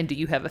memorable? And do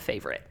you have a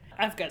favorite?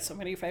 I've got so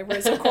many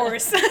favorites, of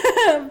course.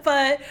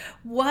 But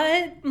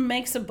what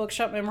makes a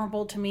bookshop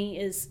memorable to me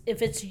is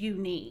if it's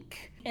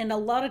unique. And a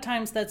lot of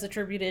times that's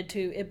attributed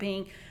to it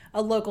being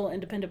a local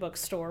independent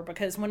bookstore,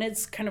 because when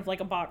it's kind of like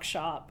a box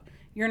shop,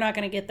 you're not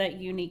going to get that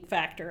unique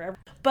factor.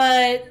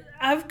 But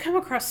I've come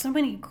across so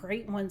many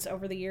great ones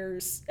over the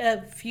years.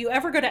 If you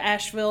ever go to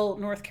Asheville,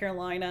 North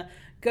Carolina,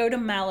 go to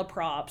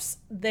Malaprops.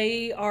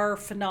 They are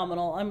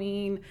phenomenal. I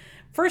mean,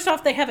 first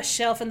off, they have a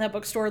shelf in that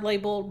bookstore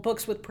labeled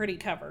books with pretty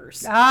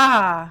covers.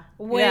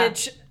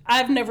 Which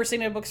I've never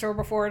seen in a bookstore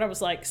before, and I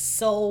was like,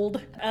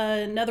 sold.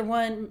 Another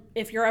one,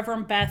 if you're ever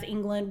in Bath,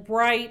 England,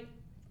 right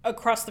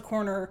across the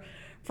corner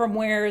from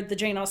where the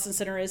Jane Austen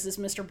Center is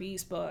Mr.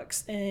 B's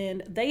Books.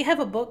 And they have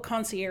a book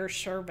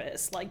concierge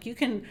service. Like, you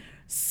can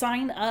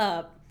sign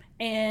up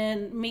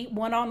and meet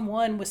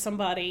one-on-one with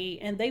somebody,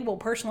 and they will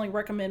personally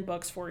recommend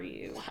books for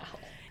you. Wow.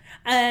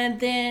 And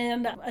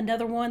then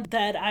another one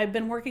that I've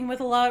been working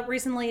with a lot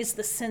recently is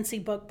the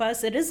Cincy Book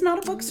Bus. It is not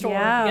a bookstore.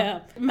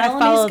 Yeah.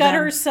 Melanie's got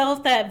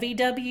herself that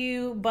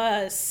VW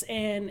bus,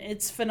 and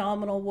it's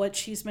phenomenal what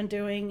she's been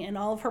doing. And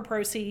all of her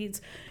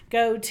proceeds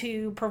go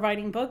to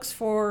providing books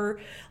for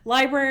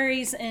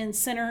libraries and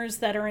centers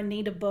that are in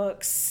need of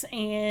books.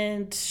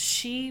 And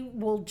she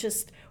will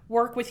just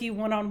work with you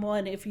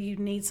one-on-one if you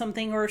need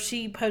something, or if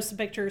she posts a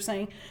picture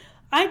saying,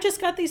 I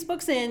just got these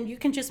books in. You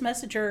can just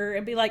message her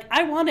and be like,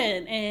 I want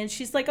it. And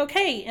she's like,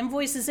 okay,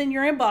 invoice is in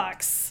your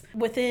inbox.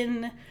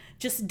 Within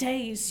just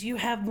days, you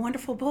have a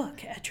wonderful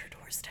book at your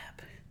doorstep.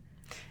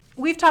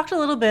 We've talked a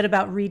little bit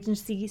about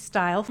Regency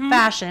style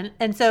fashion.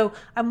 And so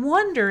I'm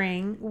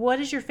wondering,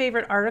 what is your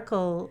favorite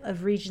article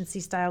of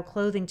Regency style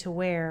clothing to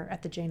wear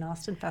at the Jane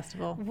Austen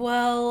Festival?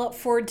 Well,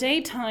 for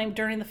daytime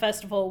during the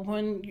festival,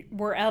 when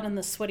we're out in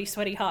the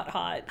sweaty,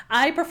 hot,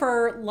 I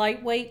prefer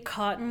lightweight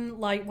cotton,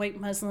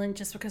 lightweight muslin,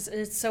 just because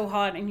it's so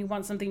hot and you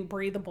want something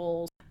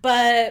breathable.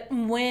 But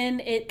when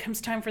it comes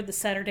time for the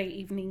Saturday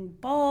evening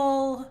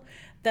ball,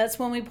 that's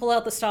when we pull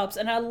out the stops.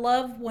 And I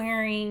love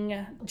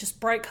wearing just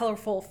bright,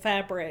 colorful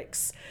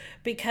fabrics,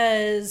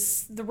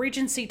 because the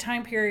Regency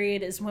time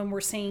period is when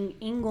we're seeing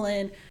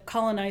England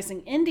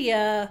colonizing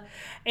India,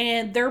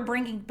 and they're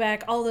bringing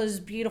back all those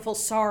beautiful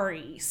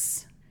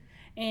saris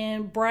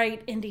and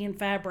bright Indian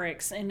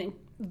fabrics, and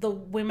the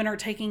women are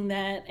taking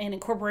that and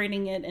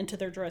incorporating it into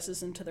their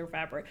dresses, into their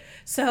fabric.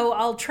 So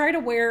I'll try to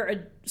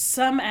wear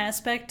some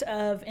aspect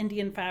of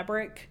Indian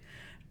fabric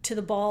to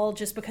the ball,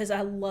 just because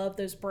I love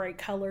those bright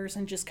colors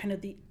and just kind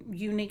of the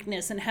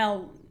uniqueness and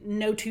how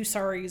no two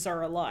saris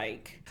are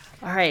alike.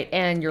 All right,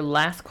 and your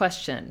last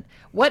question.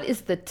 What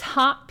is the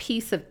top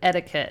piece of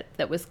etiquette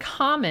that was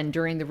common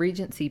during the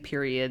Regency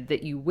period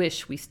that you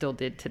wish we still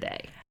did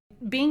today?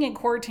 Being in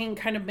quarantine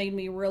kind of made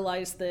me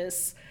realize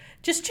this.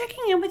 Just checking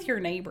in with your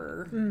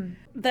neighbor.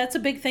 That's a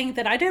big thing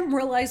that I didn't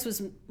realize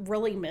was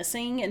really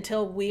missing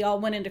until we all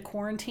went into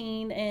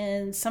quarantine,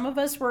 and some of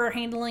us were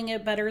handling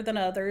it better than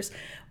others.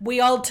 We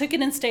all took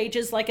it in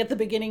stages. Like at the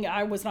beginning,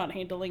 I was not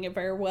handling it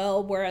very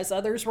well, whereas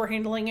others were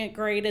handling it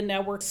great, and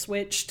now we're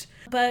switched.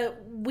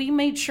 But we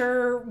made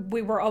sure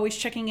we were always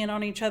checking in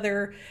on each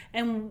other,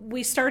 and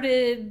we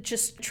started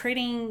just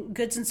trading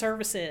goods and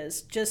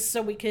services just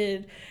so we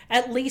could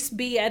at least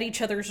be at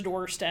each other's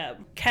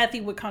doorstep.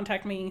 Kathy would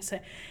contact me and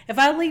say, if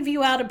I leave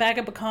you out a bag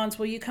of pecans,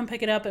 will you come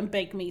pick it up and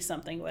bake me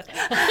something with it?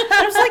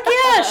 I was like,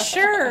 yeah,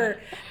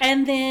 sure.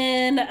 And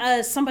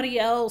then somebody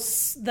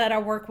else that I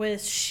work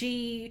with,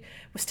 she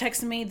was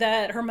texting me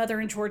that her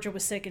mother in Georgia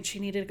was sick and she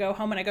needed to go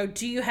home. And I go,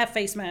 do you have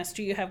face masks?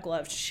 Do you have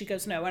gloves? She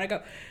goes, no. And I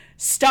go,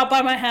 stop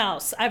by my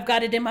house. I've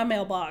got it in my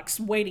mailbox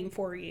waiting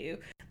for you.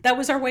 That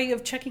was our way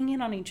of checking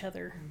in on each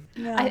other.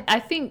 Yeah. I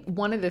think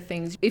one of the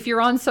things, if you're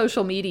on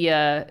social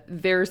media,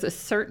 there's a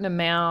certain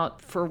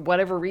amount, for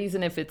whatever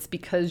reason, if it's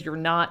because you're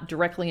not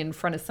directly in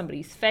front of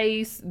somebody's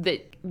face,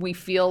 that we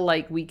feel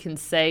like we can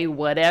say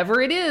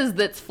whatever it is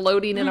that's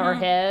floating in our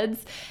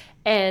heads.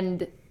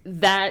 And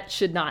that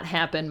should not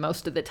happen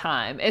most of the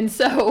time. And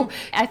so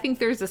I think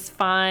there's this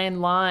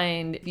fine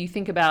line. If you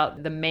think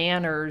about the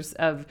manners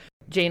of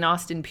Jane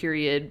Austen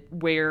period,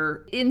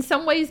 where in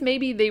some ways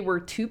maybe they were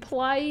too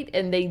polite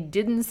and they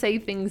didn't say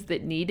things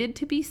that needed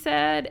to be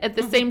said. At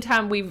the same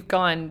time, we've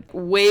gone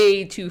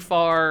way too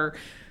far,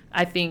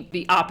 I think,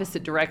 the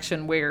opposite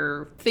direction,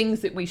 where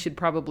things that we should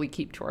probably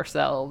keep to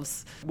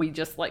ourselves, we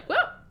just like,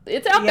 well,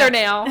 it's out there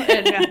now,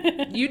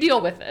 and you deal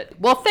with it.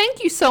 Well,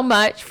 thank you so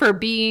much for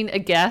being a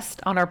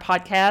guest on our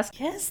podcast.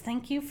 Yes,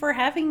 thank you for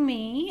having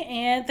me,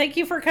 and thank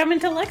you for coming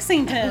to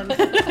Lexington.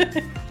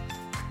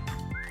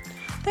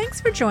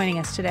 Thanks for joining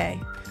us today.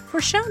 For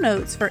show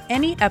notes for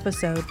any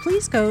episode,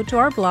 please go to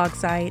our blog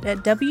site at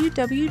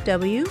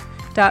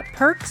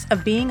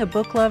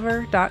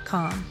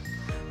www.perksofbeingabooklover.com.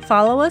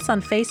 Follow us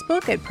on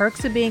Facebook at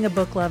Perks of Being a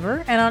Book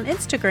Lover and on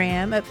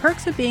Instagram at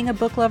Perks of Being a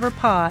Book Lover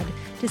Pod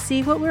to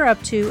see what we're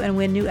up to and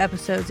when new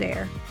episodes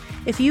air.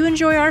 If you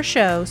enjoy our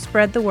show,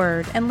 spread the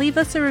word and leave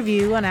us a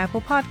review on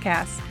Apple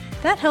Podcasts.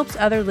 That helps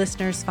other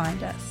listeners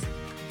find us.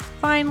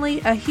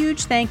 Finally, a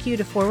huge thank you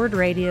to Forward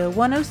Radio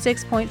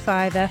 106.5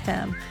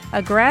 FM,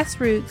 a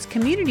grassroots,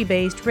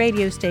 community-based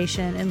radio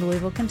station in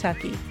Louisville,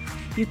 Kentucky.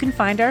 You can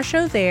find our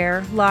show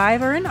there,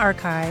 live or in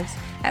archives,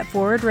 at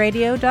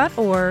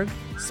forwardradio.org,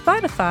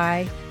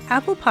 Spotify,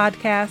 Apple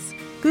Podcasts,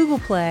 Google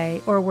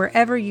Play, or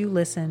wherever you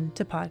listen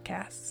to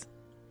podcasts.